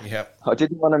 Yeah. Yep. I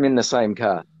didn't want them in the same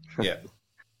car. Yep.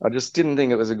 I just didn't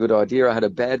think it was a good idea. I had a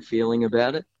bad feeling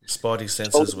about it. Spidey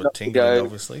senses were enough to tingling, go.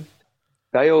 obviously.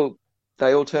 They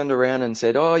all turned around and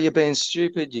said, "Oh, you're being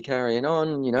stupid. You're carrying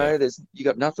on. Yeah. You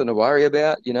got nothing to worry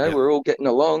about. Yeah. We're all getting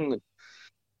along."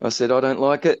 I said, "I don't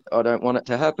like it. I don't want it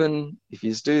to happen. If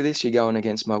you do this, you're going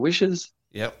against my wishes."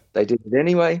 Yep. They did it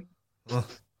anyway. Ugh.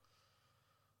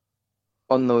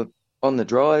 On the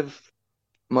drive,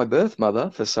 my birth mother,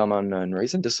 for some unknown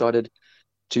reason, decided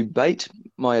to bait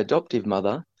my adoptive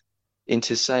mother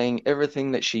into saying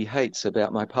everything that she hates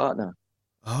about my partner.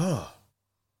 Oh,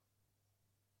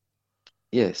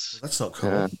 Yes. that's not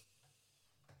cool.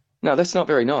 No, that's not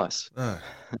very nice.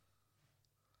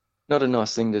 No. not a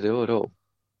nice thing to do at all.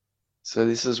 So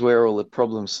this is where all the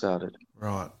problems started.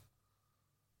 Right.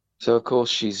 So of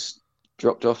course she's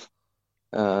dropped off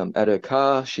at her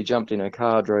car. She jumped in her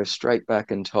car, drove straight back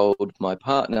and told my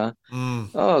partner,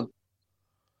 oh,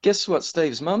 guess what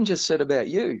Steve's mum just said about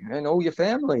you and all your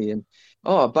family? And,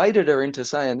 oh, I baited her into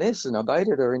saying this and I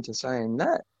baited her into saying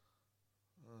that.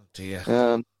 Oh, dear.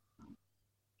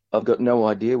 I've got no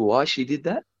idea why she did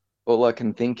that. All I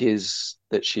can think is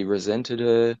that she resented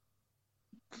her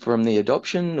from the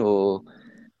adoption, or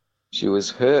she was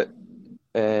hurt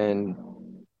and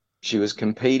she was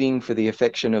competing for the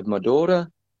affection of my daughter.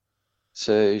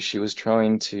 So she was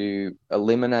trying to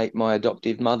eliminate my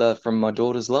adoptive mother from my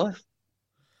daughter's life.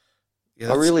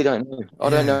 Yeah, I really don't know. I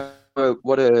don't know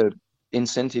what her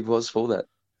incentive was for that.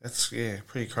 That's,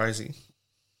 pretty crazy.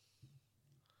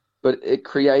 But it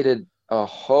created a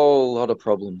whole lot of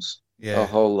problems. Yeah. A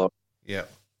whole lot. Yeah.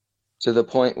 To the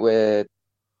point where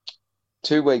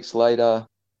 2 weeks later,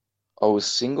 I was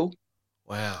single.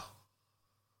 Wow.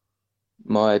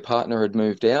 My partner had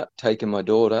moved out, taken my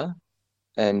daughter,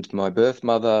 and my birth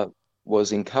mother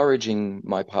was encouraging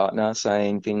my partner,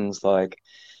 saying things like,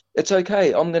 it's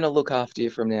okay, I'm going to look after you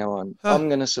from now on. Huh. I'm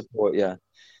going to support you.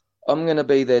 I'm going to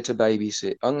be there to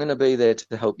babysit. I'm going to be there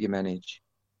to help you manage.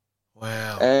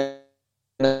 Wow. And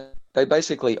they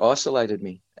basically isolated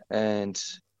me. And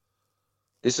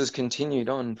this has continued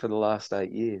on for the last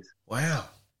 8 years. Wow.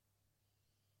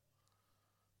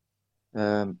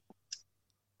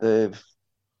 They've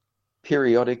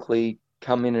periodically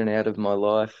come in and out of my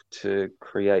life to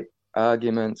create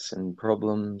arguments and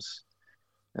problems,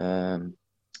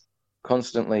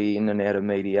 constantly in and out of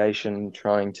mediation,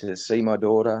 trying to see my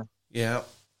daughter. Yeah.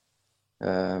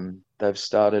 They've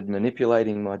started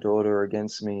manipulating my daughter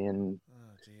against me, and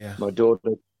my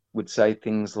daughter would say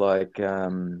things like,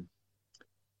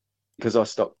 because I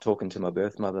stopped talking to my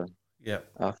birth mother. Yep.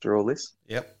 After all this.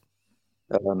 Yep.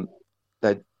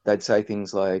 They'd say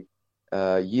things like,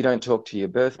 you don't talk to your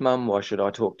birth mum, why should I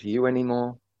talk to you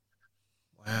anymore?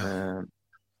 Wow.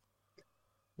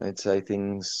 They'd say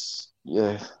things,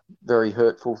 very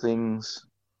hurtful things.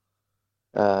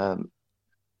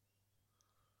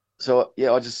 So,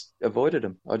 I just avoided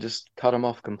them. I just cut them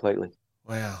off completely.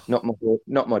 Wow. Not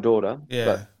my daughter, Yeah.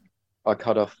 but I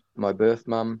cut off my birth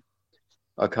mum.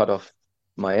 I cut off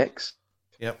my ex.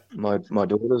 Yep. My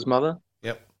daughter's mother.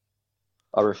 Yep.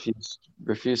 I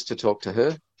refused to talk to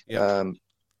her. Yep.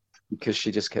 Because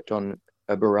she just kept on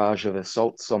a barrage of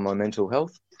assaults on my mental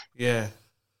health. Yeah.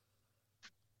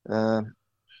 And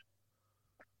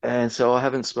so I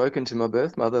haven't spoken to my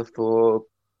birth mother for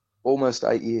almost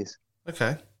 8 years.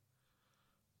 Okay.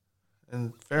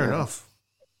 And fair enough.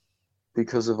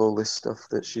 Because of all this stuff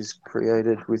that she's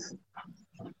created with,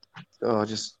 I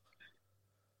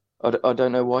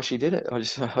don't know why she did it. I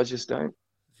just don't.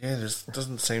 Yeah, there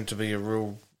doesn't seem to be a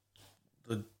real,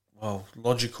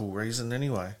 logical reason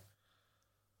anyway.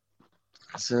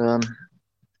 So,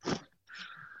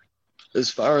 as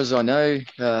far as I know,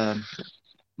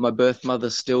 my birth mother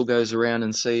still goes around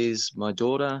and sees my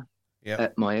daughter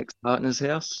at my ex-partner's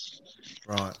house.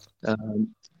 Right.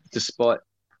 Despite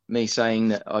me saying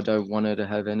that I don't want her to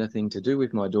have anything to do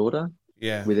with my daughter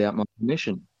without my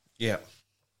permission. Yeah.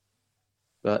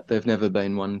 But they've never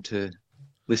been one to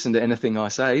listen to anything I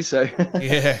say, so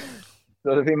yeah.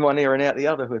 Sort of in one ear and out the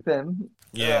other with them.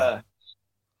 Yeah.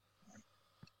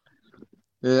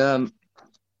 I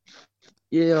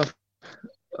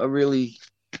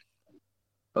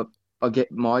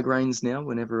get migraines now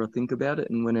whenever I think about it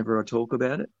and whenever I talk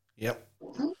about it. Yep.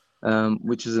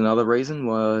 Which is another reason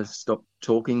why I stopped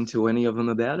talking to any of them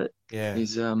about it. Yeah.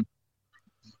 Is, I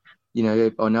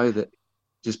know that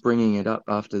just bringing it up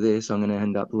after this, I'm going to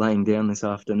end up laying down this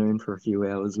afternoon for a few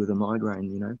hours with a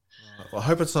migraine, Right. Well, I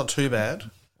hope it's not too bad.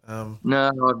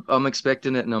 No, I'm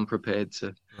expecting it and I'm prepared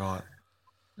to. Right.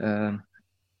 Where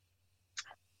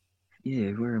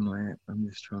am I at? I'm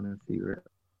just trying to figure out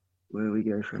where we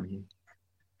go from here.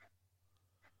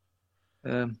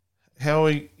 How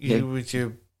are you with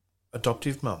your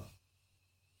adoptive mum?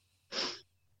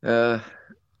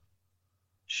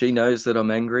 She knows that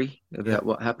I'm angry about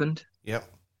what happened. Yep.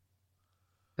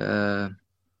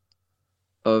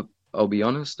 I'll be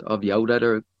honest, I've yelled at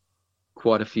her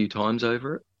quite a few times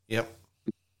over it. Yep.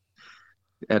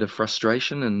 Out of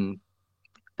frustration and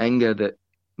anger that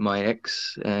my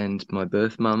ex and my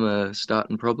birth mum are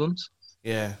starting problems.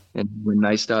 Yeah. And when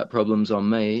they start problems on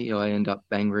me, I end up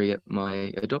angry at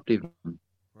my adoptive mum.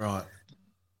 Right.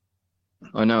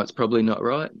 I know it's probably not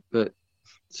right, but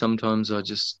sometimes I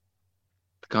just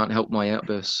can't help my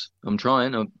outbursts. I'm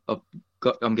trying.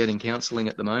 I'm getting counselling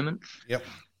at the moment. Yep.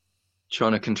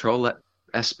 Trying to control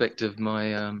aspect of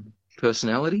my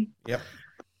personality. Yep.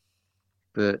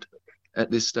 But at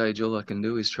this stage, all I can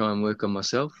do is try and work on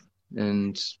myself.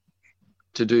 And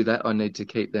to do that, I need to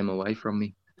keep them away from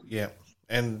me. Yeah.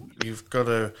 And you've got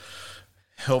to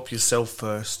help yourself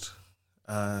first.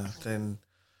 Then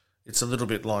it's a little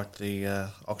bit like the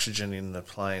oxygen in the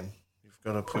plane. You've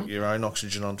got to put your own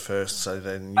oxygen on first, so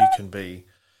then you can be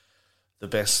the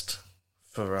best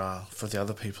for the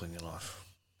other people in your life.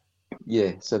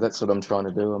 Yeah, so that's what I'm trying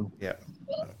to do. Yeah,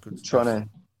 good. Trying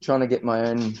to get my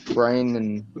own brain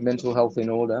and mental health in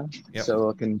order, so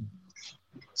I can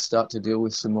start to deal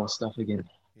with some more stuff again.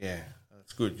 Yeah,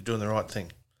 that's good. You're doing the right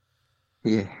thing.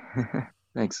 Yeah,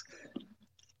 thanks.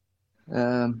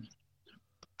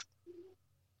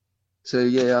 So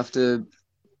yeah, after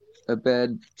a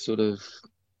bad sort of,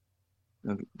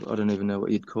 I don't even know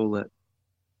what you'd call that.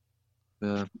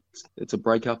 It's a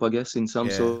breakup, I guess, in some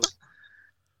sort.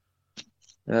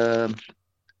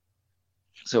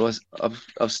 So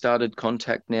I've started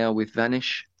contact now with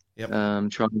Vanish. Yep.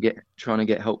 Trying to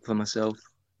get help for myself.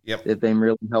 Yep. They've been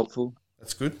really helpful.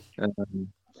 That's good.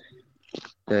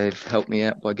 They've helped me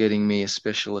out by getting me a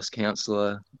specialist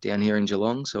counsellor down here in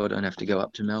Geelong, so I don't have to go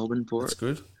up to Melbourne for it. That's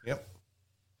good. Yep.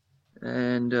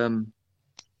 And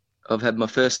I've had my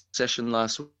first session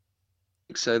last week,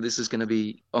 so this is going to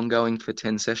be ongoing for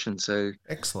 10 sessions. So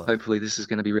excellent. Hopefully this is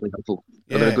going to be really helpful.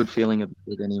 Yeah. I've got a good feeling about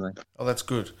it anyway. Oh, that's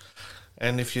good.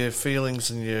 And if your feelings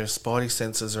and your spidey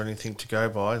senses are anything to go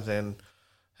by, then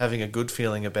having a good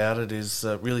feeling about it is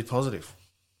really positive.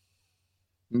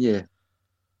 Yeah.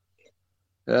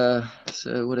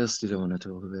 So what else did I want to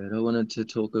talk about? I wanted to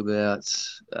talk about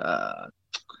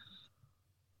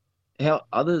how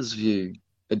others view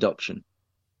adoption.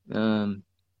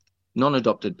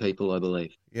 Non-adopted people, I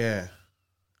believe. Yeah.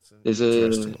 There's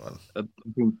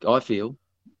I feel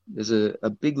there's a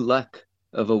big lack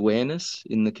of awareness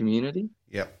in the community.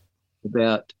 Yep.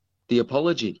 About the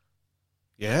apology.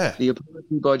 Yeah. The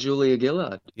apology by Julia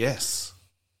Gillard. Yes.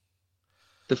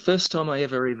 The first time I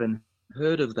ever even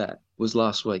heard of that was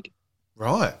last week.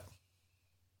 Right.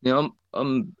 Now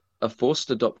I'm a forced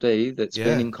adoptee that's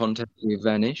been in contact with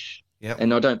Vanish. Yep.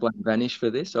 And I don't blame Vanish for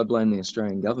this. I blame the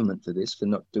Australian government for this, for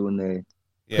not doing their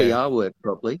PR work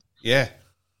properly. Yeah.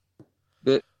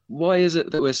 But why is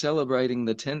it that we're celebrating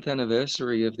the 10th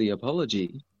anniversary of the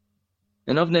apology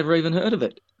and I've never even heard of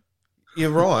it?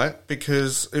 You're right,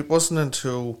 because it wasn't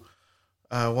until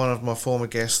one of my former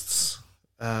guests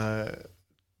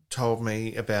told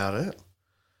me about it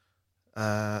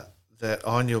that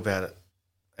I knew about it.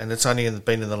 And it's only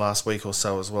been in the last week or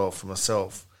so as well for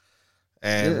myself.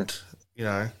 And, you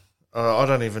know, I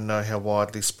don't even know how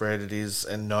widely spread it is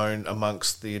and known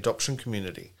amongst the adoption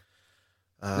community.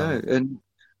 No, and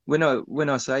when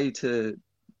I say to,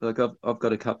 like, I've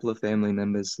got a couple of family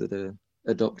members that are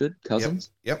adopted, cousins.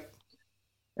 Yep.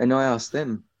 And I asked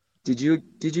them, did you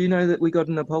know that we got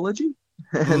an apology?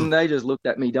 And they just looked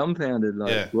at me dumbfounded,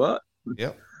 like, what?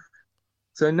 Yep.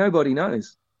 So nobody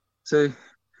knows. So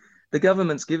the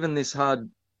government's given this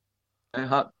heartfelt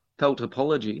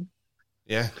apology.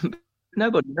 Yeah.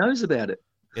 Nobody knows about it.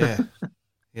 Yeah.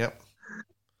 Yep.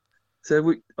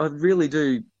 So I really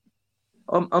do.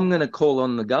 I'm going to call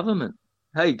on the government.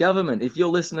 Hey, government, if you're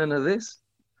listening to this,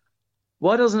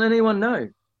 why doesn't anyone know?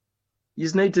 You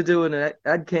just need to do an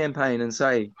ad campaign and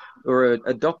say, or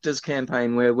a doctor's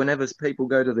campaign where whenever people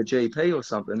go to the GP or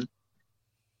something,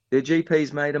 their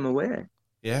GP's made them aware.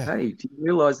 Yeah. Hey, do you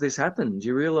realise this happened? Do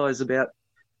you realise about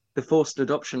the forced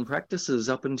adoption practices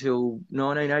up until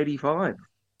 1985?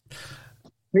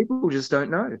 People just don't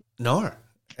know. No.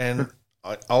 And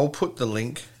I'll put the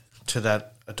link to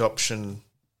that adoption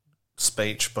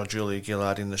speech by Julia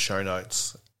Gillard in the show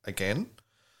notes again.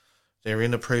 They're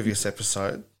in a previous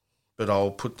episode, but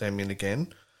I'll put them in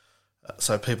again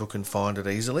so people can find it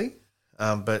easily.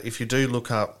 But if you do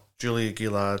look up Julia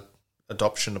Gillard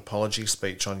adoption apology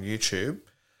speech on YouTube,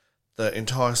 the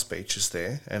entire speech is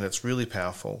there and it's really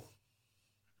powerful.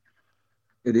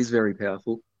 It is very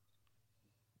powerful.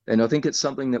 And I think it's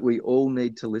something that we all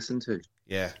need to listen to.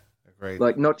 Yeah, agreed.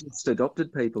 Like, not just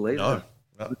adopted people either.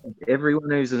 No. Everyone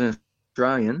who's an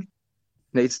Australian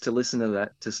needs to listen to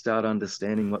that to start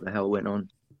understanding what the hell went on.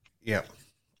 Yeah,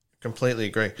 completely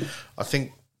agree. I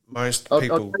think most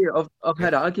people... I'll tell you, I've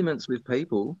had arguments with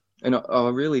people, and I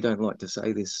really don't like to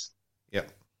say this.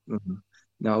 Yep. Mm-hmm.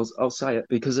 No, I'll say it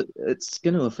because it's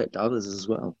going to affect others as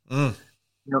well. Mm.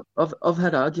 You know, I've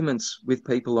had arguments with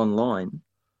people online,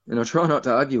 and I try not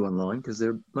to argue online because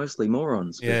they're mostly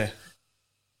morons. Yeah.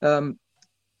 But,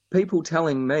 people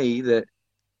telling me that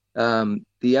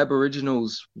the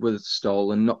Aboriginals were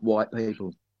stolen, not white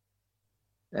people.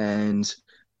 And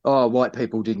oh, white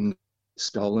people didn't get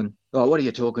stolen. Oh, what are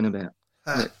you talking about?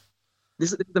 Huh.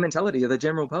 This is the mentality of the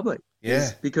general public. Yeah.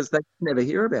 Is because they never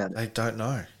hear about it. They don't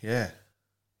know. Yeah.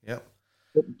 Yep.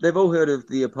 They've all heard of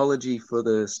the apology for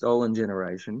the stolen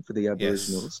generation for the Yes.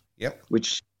 Aboriginals, Yep.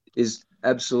 which is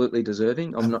absolutely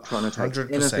deserving. I'm not trying to take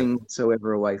 100%. anything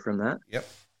whatsoever away from that. Yep.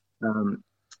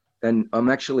 And I'm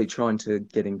actually trying to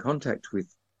get in contact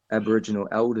with Aboriginal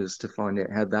elders to find out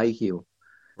how they heal.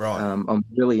 Right. I'm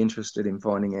really interested in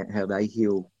finding out how they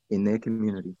heal in their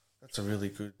community. That's a really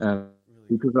good.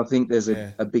 Because I think there's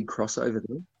Yeah. a big crossover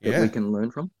there that Yeah. we can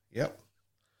learn from. Yep.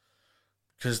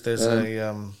 Because there's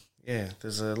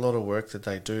there's a lot of work that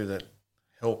they do that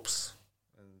helps.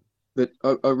 But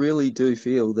I really do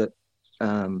feel that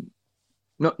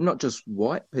not just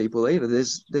white people either.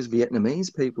 There's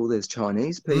Vietnamese people, there's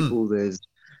Chinese people, there's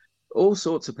all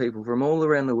sorts of people from all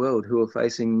around the world who are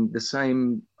facing the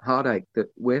same heartache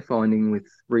that we're finding with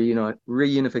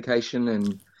reunification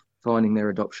and finding their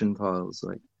adoption files.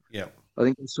 Like, Yep. I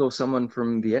think I saw someone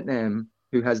from Vietnam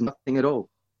who has nothing at all.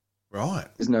 Right.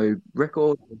 There's no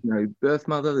record, there's no birth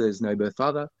mother, there's no birth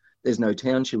father, there's no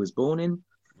town she was born in.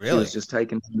 She Really? was just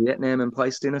taken to Vietnam and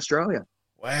placed in Australia.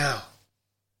 Wow.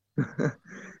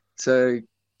 So,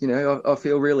 I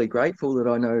feel really grateful that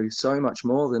I know so much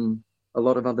more than a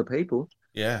lot of other people.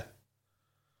 Yeah.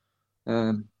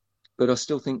 But I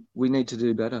still think we need to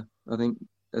do better. I think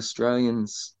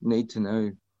Australians need to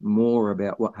know more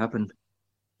about what happened.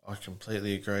 I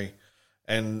completely agree.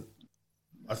 And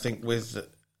I think with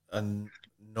a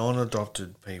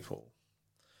non-adopted people,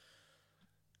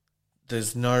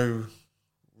 there's no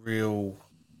real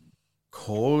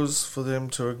cause for them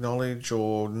to acknowledge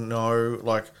or know.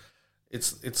 Like,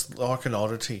 it's like an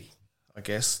oddity, I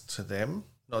guess, to them.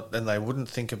 And they wouldn't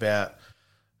think about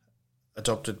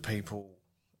adopted people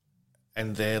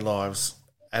and their lives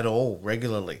at all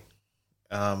regularly.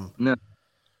 No,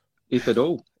 if at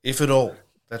all. If at all.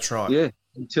 That's right. Yeah,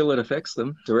 until it affects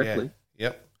them directly.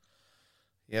 Yeah.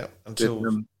 Yep. Until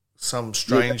But, some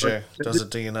stranger does a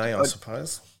DNA, I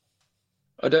suppose.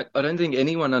 I don't think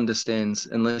anyone understands,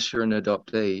 unless you're an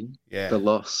adoptee, Yeah. the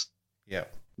loss. Yeah.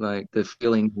 Like the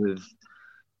feeling of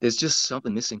there's just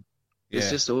something missing. There's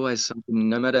Yeah. just always something,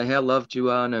 no matter how loved you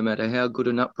are, no matter how good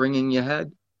an upbringing you had.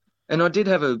 And I did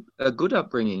have a good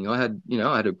upbringing. I had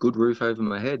a good roof over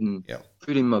my head and Yep.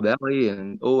 food in my belly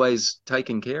and always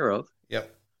taken care of. Yep.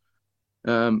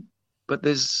 But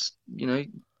there's, you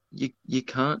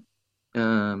can't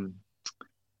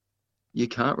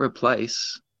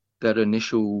replace that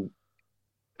initial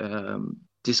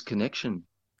disconnection.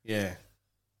 Yeah.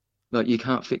 Like, you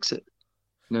can't fix it.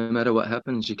 No matter what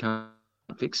happens, you can't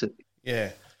fix it.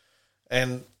 Yeah.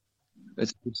 And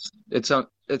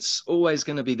It's always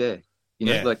going to be there.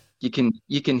 Yeah. Like you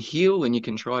can heal and you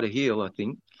can try to heal, I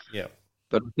think, yeah.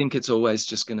 but I think it's always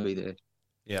just going to be there.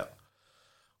 Yeah.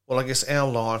 Well, I guess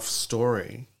our life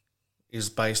story is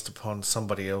based upon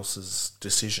somebody else's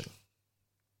decision.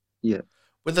 Yeah.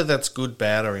 Whether that's good,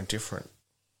 bad, or indifferent,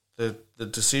 the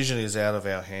decision is out of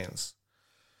our hands.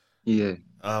 Yeah.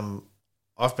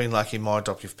 I've been lucky. My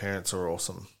adoptive parents are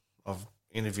awesome. I've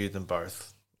interviewed them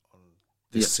both on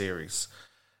this series,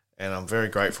 and I'm very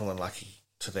grateful and lucky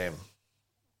to them.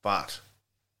 But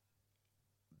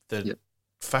the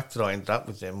fact that I ended up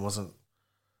with them wasn't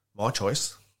my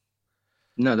choice.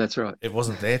 No, that's right. It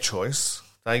wasn't their choice.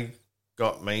 They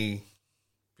got me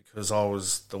because I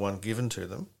was the one given to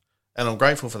them, and I'm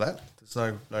grateful for that. There's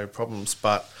no problems,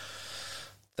 but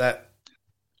that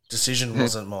decision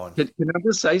wasn't mine. Can I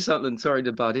just say something? Sorry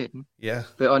to butt in. Yeah.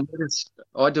 But I noticed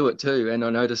I do it too, and I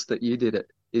noticed that you did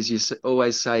it. Is you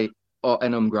always say, "Oh,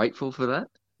 and I'm grateful for that."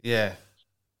 Yeah.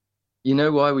 You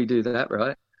know why we do that,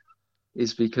 right?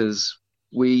 Is because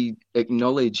we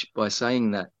acknowledge by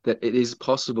saying that it is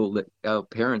possible that our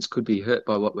parents could be hurt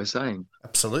by what we're saying.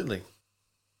 Absolutely.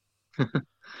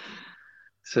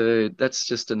 So that's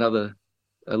just a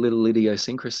little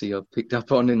idiosyncrasy I've picked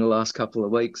up on in the last couple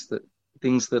of weeks, that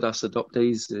things that us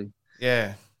adoptees do.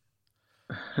 Yeah.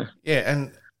 Yeah,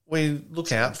 and we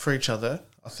look out for each other,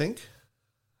 I think.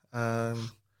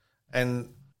 And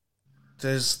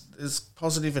there's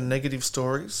positive and negative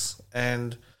stories,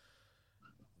 and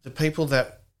the people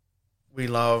that we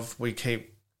love, we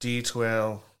keep dear to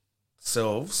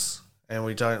ourselves, and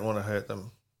we don't want to hurt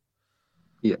them.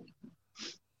 Yeah.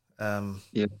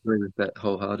 Yeah, I agree with that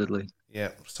wholeheartedly.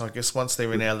 Yeah. So I guess once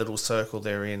they're in our little circle,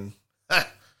 they're in.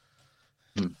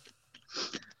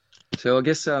 So I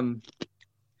guess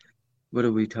what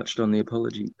have we touched on? The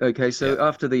apology. Okay, so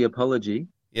after the apology,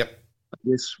 yep. I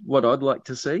guess what I'd like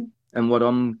to see, and what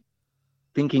I'm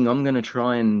thinking I'm going to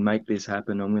try and make this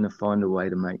happen, I'm going to find a way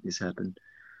to make this happen.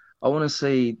 I want to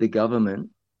see the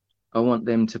government, I want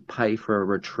them to pay for a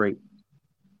retreat.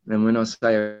 And when I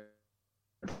say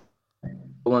I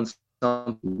want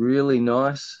something really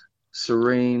nice,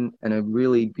 serene, and a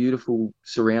really beautiful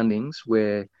surroundings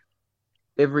where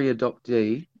every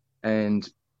adoptee and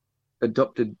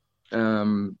adopted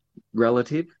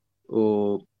relative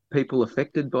or people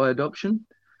affected by adoption,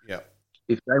 Yeah.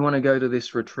 if they want to go to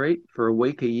this retreat for a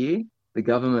week, a year, the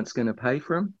government's going to pay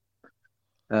for them.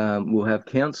 We'll have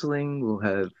counselling, we'll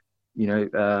have,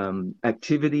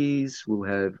 activities, we'll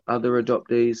have other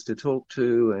adoptees to talk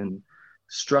to, and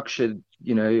structured,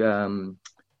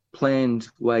 planned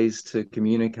ways to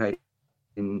communicate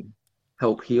and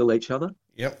help heal each other.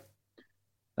 Yep.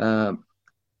 Um,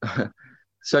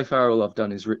 so far, all I've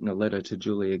done is written a letter to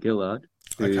Julia Gillard,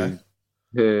 who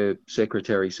her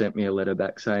secretary sent me a letter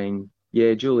back saying,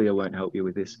 yeah, Julia won't help you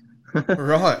with this.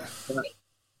 Right.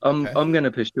 I'm going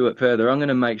to pursue it further. I'm going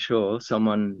to make sure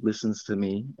someone listens to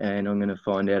me, and I'm going to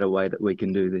find out a way that we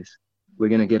can do this. We're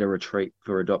going to get a retreat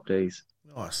for adoptees.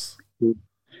 Nice.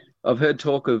 I've heard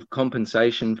talk of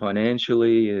compensation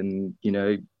financially, and,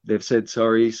 they've said,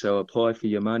 sorry, so apply for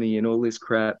your money and all this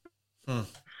crap.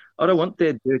 I don't want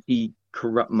their dirty,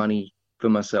 corrupt money for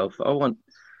myself.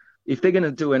 If they're going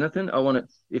to do anything, I want it,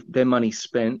 if their money's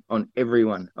spent on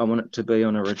everyone, I want it to be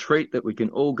on a retreat that we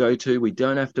can all go to. We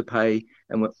don't have to pay,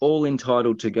 and we're all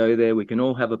entitled to go there. We can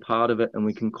all have a part of it, and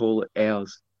we can call it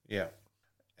ours. Yeah.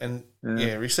 And,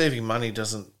 receiving money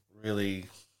doesn't really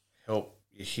help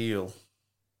you heal.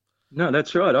 No,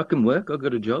 that's right. I can work. I've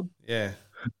got a job. Yeah.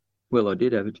 Well, I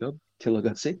did have a job till I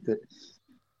got sick, but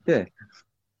yeah.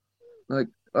 Like,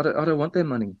 I don't want their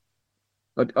money.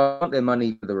 I want their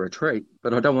money for the retreat,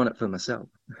 but I don't want it for myself.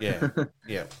 Yeah,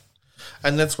 yeah.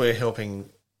 And that's where helping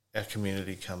our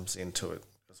community comes into it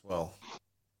as well.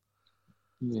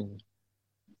 Yeah.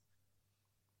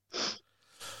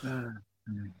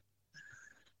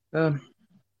 I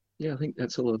think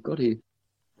that's all I've got here.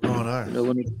 Righto. That I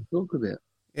wanted to talk about.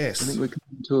 Yes. I think we're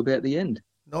coming to about the end.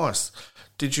 Nice.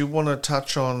 Did you want to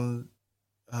touch on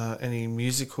any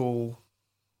musical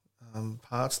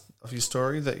parts of your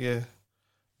story that you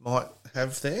might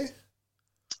have there?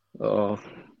 Oh,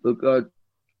 look,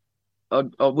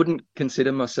 I wouldn't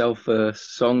consider myself a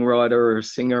songwriter or a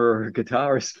singer or a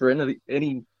guitarist for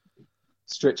any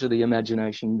stretch of the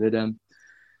imagination, but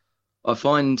I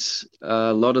find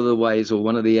a lot of the ways, or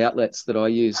one of the outlets that I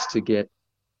use to get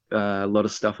a lot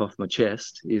of stuff off my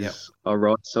chest is I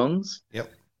write songs.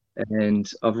 Yep. And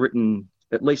I've written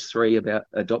at least 3 about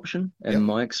adoption and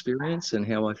my experience and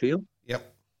how I feel.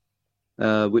 Yep.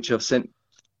 Which I've sent.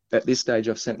 At this stage,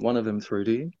 I've sent one of them through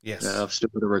to you. Yes. I've still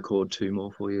got to record 2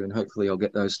 more for you, and hopefully I'll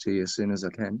get those to you as soon as I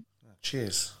can.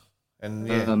 Cheers.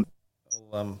 And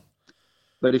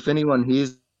but if anyone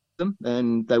hears them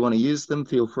and they want to use them,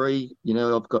 feel free.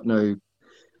 I've got no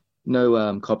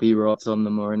copyrights on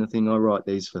them or anything. I write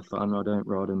these for fun. I don't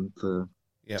write them to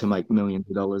make millions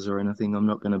of dollars or anything. I'm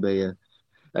not going to be a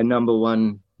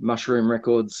 #1 Mushroom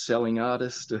Records selling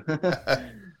artist.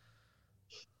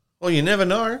 Well, you never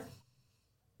know.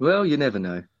 Well, you never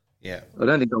know. Yeah. I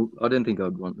don't think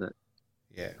I'd want that.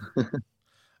 Yeah.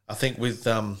 I think with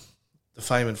the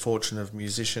fame and fortune of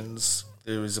musicians,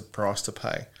 there is a price to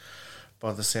pay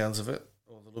by the sounds of it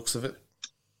or the looks of it.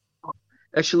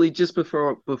 Actually, just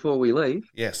before we leave,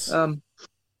 yes,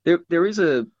 there is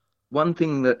one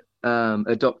thing that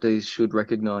adoptees should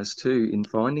recognise too in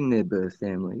finding their birth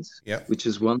families. Yeah. Which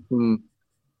is one thing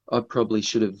I probably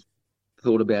should have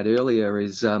thought about earlier.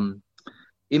 Is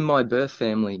in my birth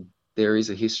family there is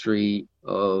a history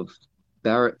of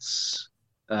Barrett's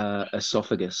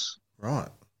esophagus. Right.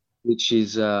 Which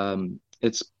is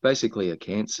it's basically a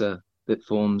cancer that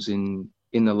forms in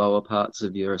the lower parts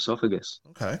of your esophagus.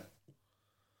 Okay.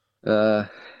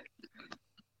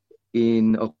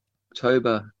 In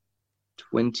October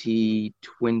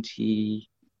 2020,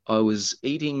 I was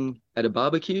eating at a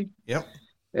barbecue. Yep.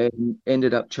 And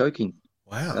ended up choking.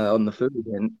 Wow. On the food,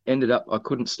 and I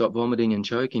couldn't stop vomiting and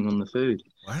choking on the food.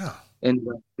 Wow. Ended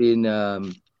up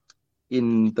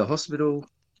in the hospital.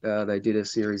 They did a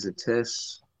series of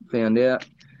tests, found out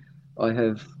I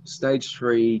have stage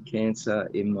 3 cancer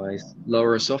in my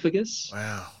lower esophagus.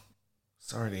 Wow.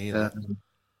 Sorry to hear that.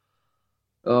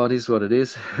 It is what it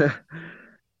is.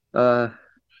 I'm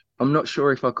not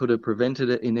sure if I could have prevented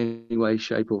it in any way,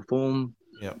 shape, or form.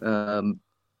 Yep.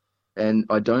 And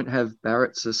I don't have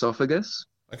Barrett's esophagus.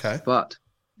 Okay. But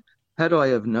had I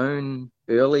have known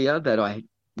earlier that I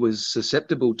was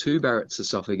susceptible to Barrett's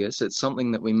esophagus, it's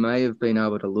something that we may have been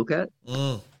able to look at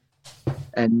and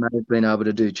may have been able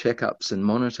to do checkups and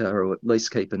monitor, or at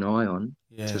least keep an eye on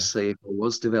to see if I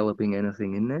was developing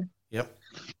anything in there. Yep.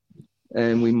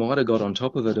 and we might have got on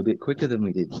top of it a bit quicker than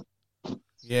we did.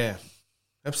 Yeah,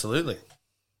 absolutely.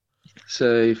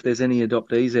 So if there's any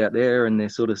adoptees out there and they're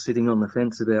sort of sitting on the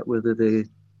fence about whether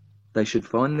they should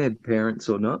find their parents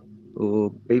or not,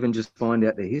 or even just find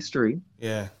out their history,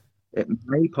 Yeah. it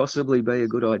may possibly be a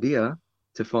good idea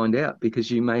to find out, because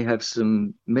you may have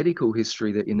some medical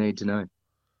history that you need to know.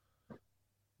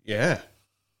 Yeah,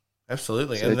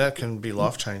 absolutely. So, and that can be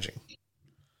life-changing.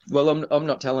 Well, I'm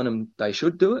not telling them they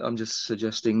should do it. I'm just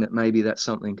suggesting that maybe that's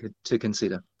something to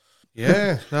consider.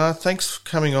 Yeah, no, thanks for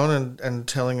coming on and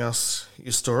telling us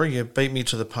your story. You beat me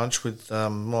to the punch with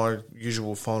my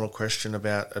usual final question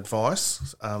about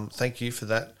advice. Thank you for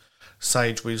that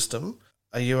sage wisdom.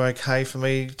 Are you okay for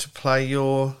me to play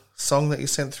your song that you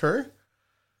sent through?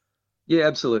 Yeah,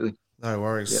 absolutely. No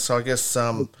worries. Yep. So I guess...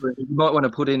 you might want to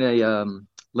put in a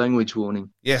language warning.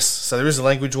 Yes, so there is a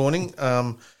language warning,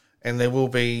 and there will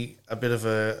be a bit of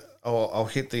a... I'll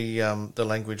hit the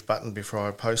language button before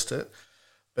I post it.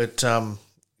 But,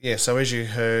 yeah, so as you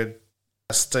heard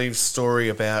Steve's story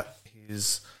about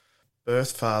his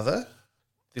birth father,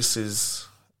 this is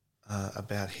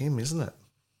about him, isn't it?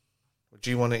 Do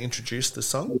you want to introduce the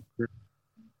song?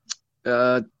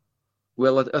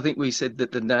 Well, I think we said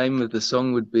that the name of the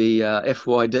song would be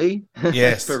FYD.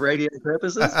 Yes. For radio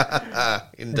purposes.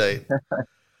 Indeed.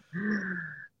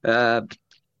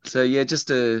 So, yeah, just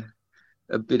a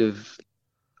bit of,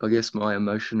 I guess, my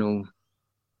emotional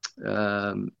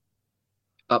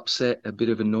upset, a bit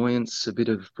of annoyance, a bit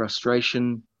of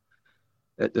frustration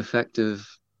at the fact of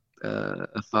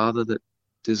a father that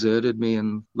deserted me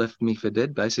and left me for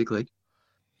dead, basically.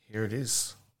 Here it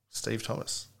is, Steve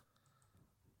Thomas.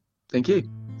 Thank you.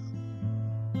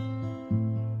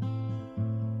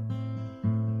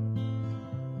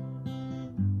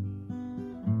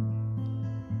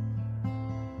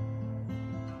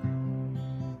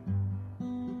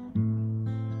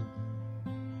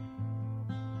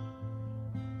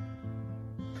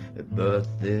 At birth,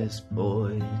 this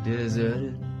boy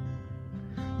deserted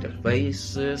to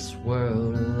face this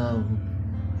world alone.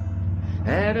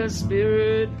 Had a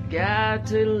spirit guide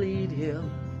to lead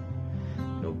him,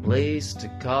 no place to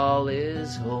call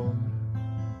his home.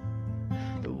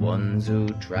 The ones who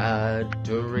tried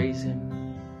to raise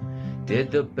him did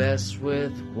the best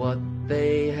with what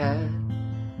they had,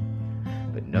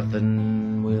 but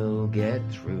nothing will get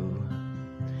through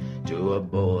to a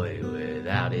boy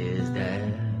without his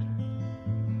dad.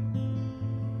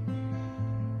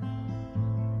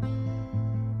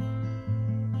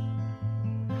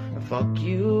 Fuck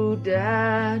you,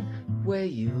 Dad, where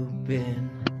you been?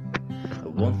 I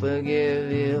won't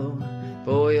forgive you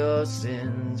for your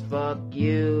sins. Fuck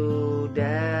you,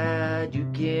 Dad,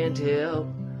 you can't help.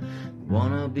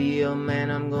 Wanna be a man,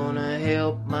 I'm gonna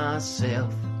help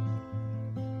myself.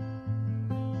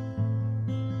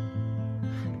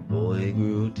 The boy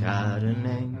grew tired and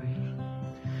angry,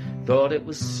 thought it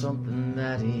was something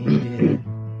that he did.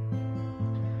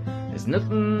 There's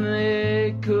nothing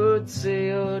they could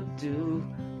say or do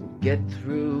will get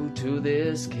through to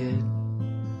this kid.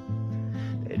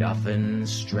 They'd often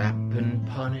strap and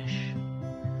punish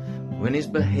when his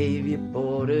behavior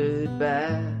bordered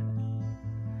bad.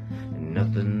 And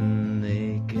nothing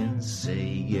they can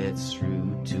say gets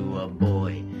through to a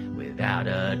boy without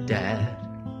a dad.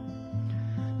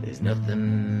 There's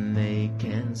nothing they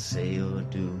can say or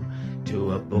do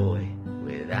to a boy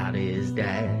without his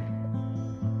dad.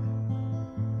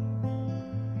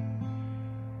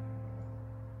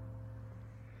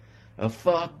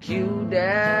 Fuck you,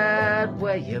 Dad,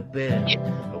 where you been?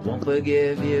 I won't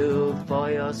forgive you for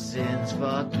your sins.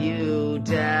 Fuck you,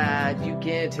 Dad, you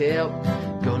can't help.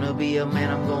 Gonna be a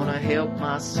man, I'm gonna help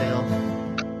myself.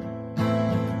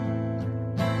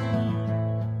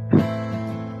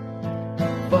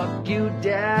 Fuck you,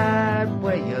 Dad,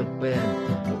 where you been?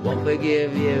 I won't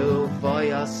forgive you for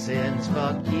your sins.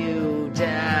 Fuck you,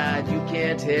 Dad, you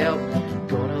can't help.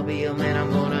 Gonna be a man,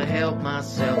 I'm gonna help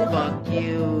myself. Fuck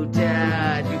you,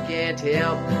 Dad, you can't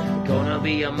help. Gonna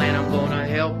be a man, I'm gonna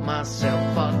help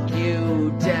myself. Fuck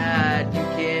you, Dad, you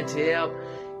can't help.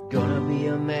 Gonna be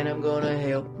a man, I'm gonna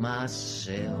help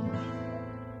myself.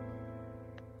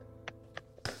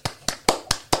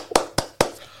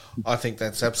 I think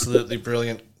that's absolutely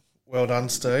brilliant. Well done,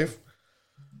 Steve.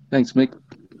 Thanks, Mick.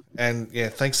 And yeah,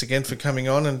 thanks again for coming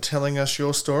on and telling us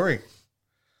your story.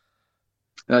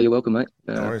 You're welcome, mate.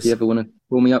 If you ever want to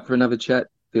call me up for another chat,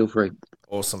 feel free.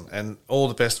 Awesome. And all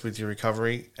the best with your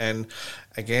recovery. And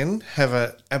again, have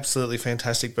an absolutely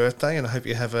fantastic birthday, and I hope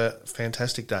you have a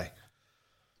fantastic day.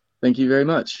 Thank you very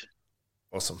much.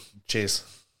 Awesome. Cheers.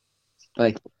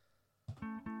 Bye.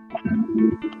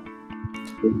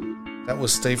 That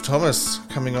was Steve Thomas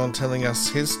coming on telling us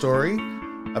his story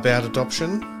about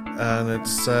adoption. And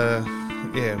it's,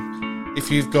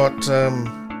 if you've got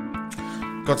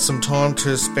some time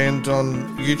to spend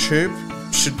on YouTube,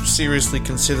 should seriously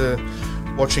consider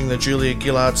watching the Julia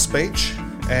Gillard speech.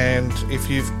 And if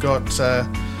you've got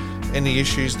any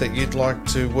issues that you'd like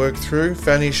to work through,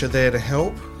 Vanish are there to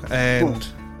help. And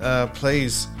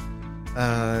please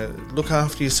look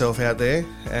after yourself out there.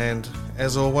 And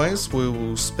as always, we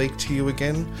will speak to you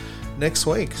again next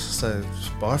week. So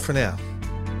bye for now.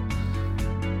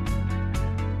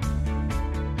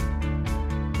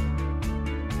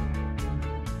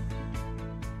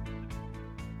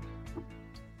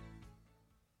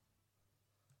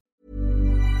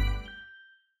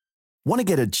 Want to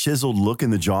get a chiseled look in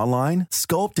the jawline?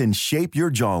 Sculpt and shape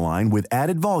your jawline with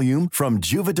added volume from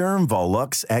Juvederm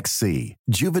Volux XC.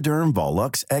 Juvederm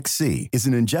Volux XC is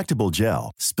an injectable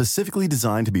gel specifically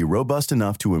designed to be robust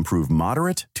enough to improve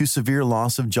moderate to severe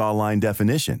loss of jawline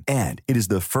definition. And it is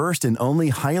the first and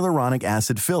only hyaluronic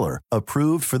acid filler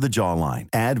approved for the jawline.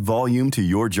 Add volume to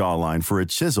your jawline for a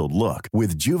chiseled look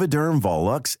with Juvederm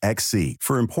Volux XC.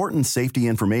 For important safety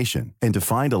information and to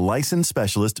find a licensed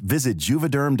specialist, visit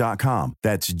juvederm.com.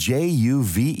 That's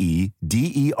JUVEDERM.com.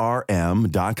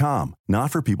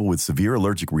 Not for people with severe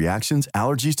allergic reactions,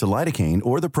 allergies to lidocaine,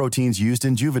 or the proteins used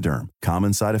in Juvederm.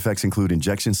 Common side effects include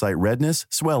injection site redness,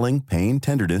 swelling, pain,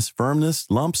 tenderness, firmness,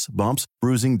 lumps, bumps,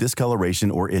 bruising,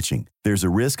 discoloration, or itching. There's a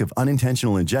risk of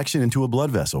unintentional injection into a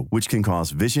blood vessel, which can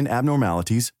cause vision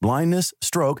abnormalities, blindness,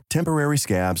 stroke, temporary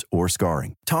scabs, or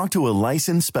scarring. Talk to a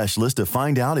licensed specialist to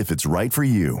find out if it's right for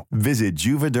you. Visit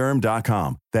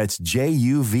Juvederm.com. That's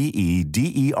JUVEDERM.com.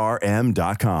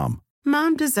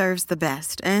 Mom deserves the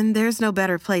best, and there's no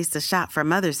better place to shop for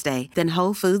Mother's Day than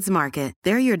Whole Foods Market.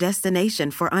 They're your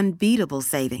destination for unbeatable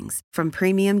savings, from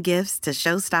premium gifts to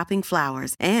show-stopping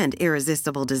flowers and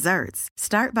irresistible desserts.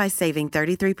 Start by saving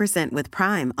 33% with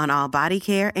Prime on all body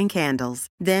care and candles.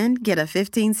 Then get a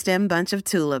 15-stem bunch of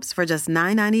tulips for just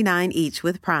 $9.99 each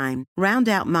with Prime. Round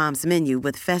out Mom's menu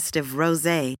with festive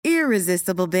rosé,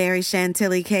 irresistible berry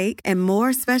chantilly cake, and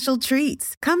more special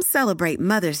treats. Come celebrate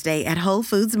Mother's Day at Whole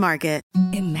Foods Market.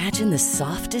 Imagine the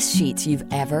softest sheets you've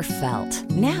ever felt.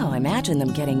 Now imagine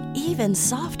them getting even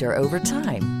softer over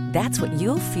time. That's what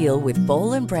you'll feel with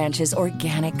Boll & Branch's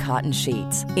organic cotton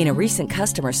sheets. In a recent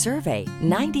customer survey,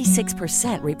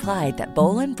 96% replied that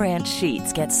Boll & Branch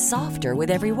sheets get softer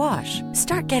with every wash.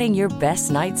 Start getting your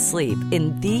best night's sleep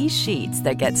in these sheets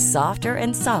that get softer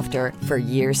and softer for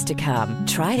years to come.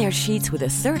 Try their sheets with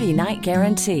a 30-night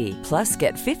guarantee. Plus,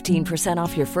 get 15%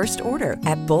 off your first order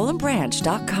at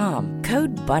bollandbranch.com.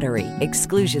 Code BUTTERY.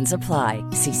 Exclusions apply.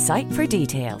 See site for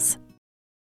details.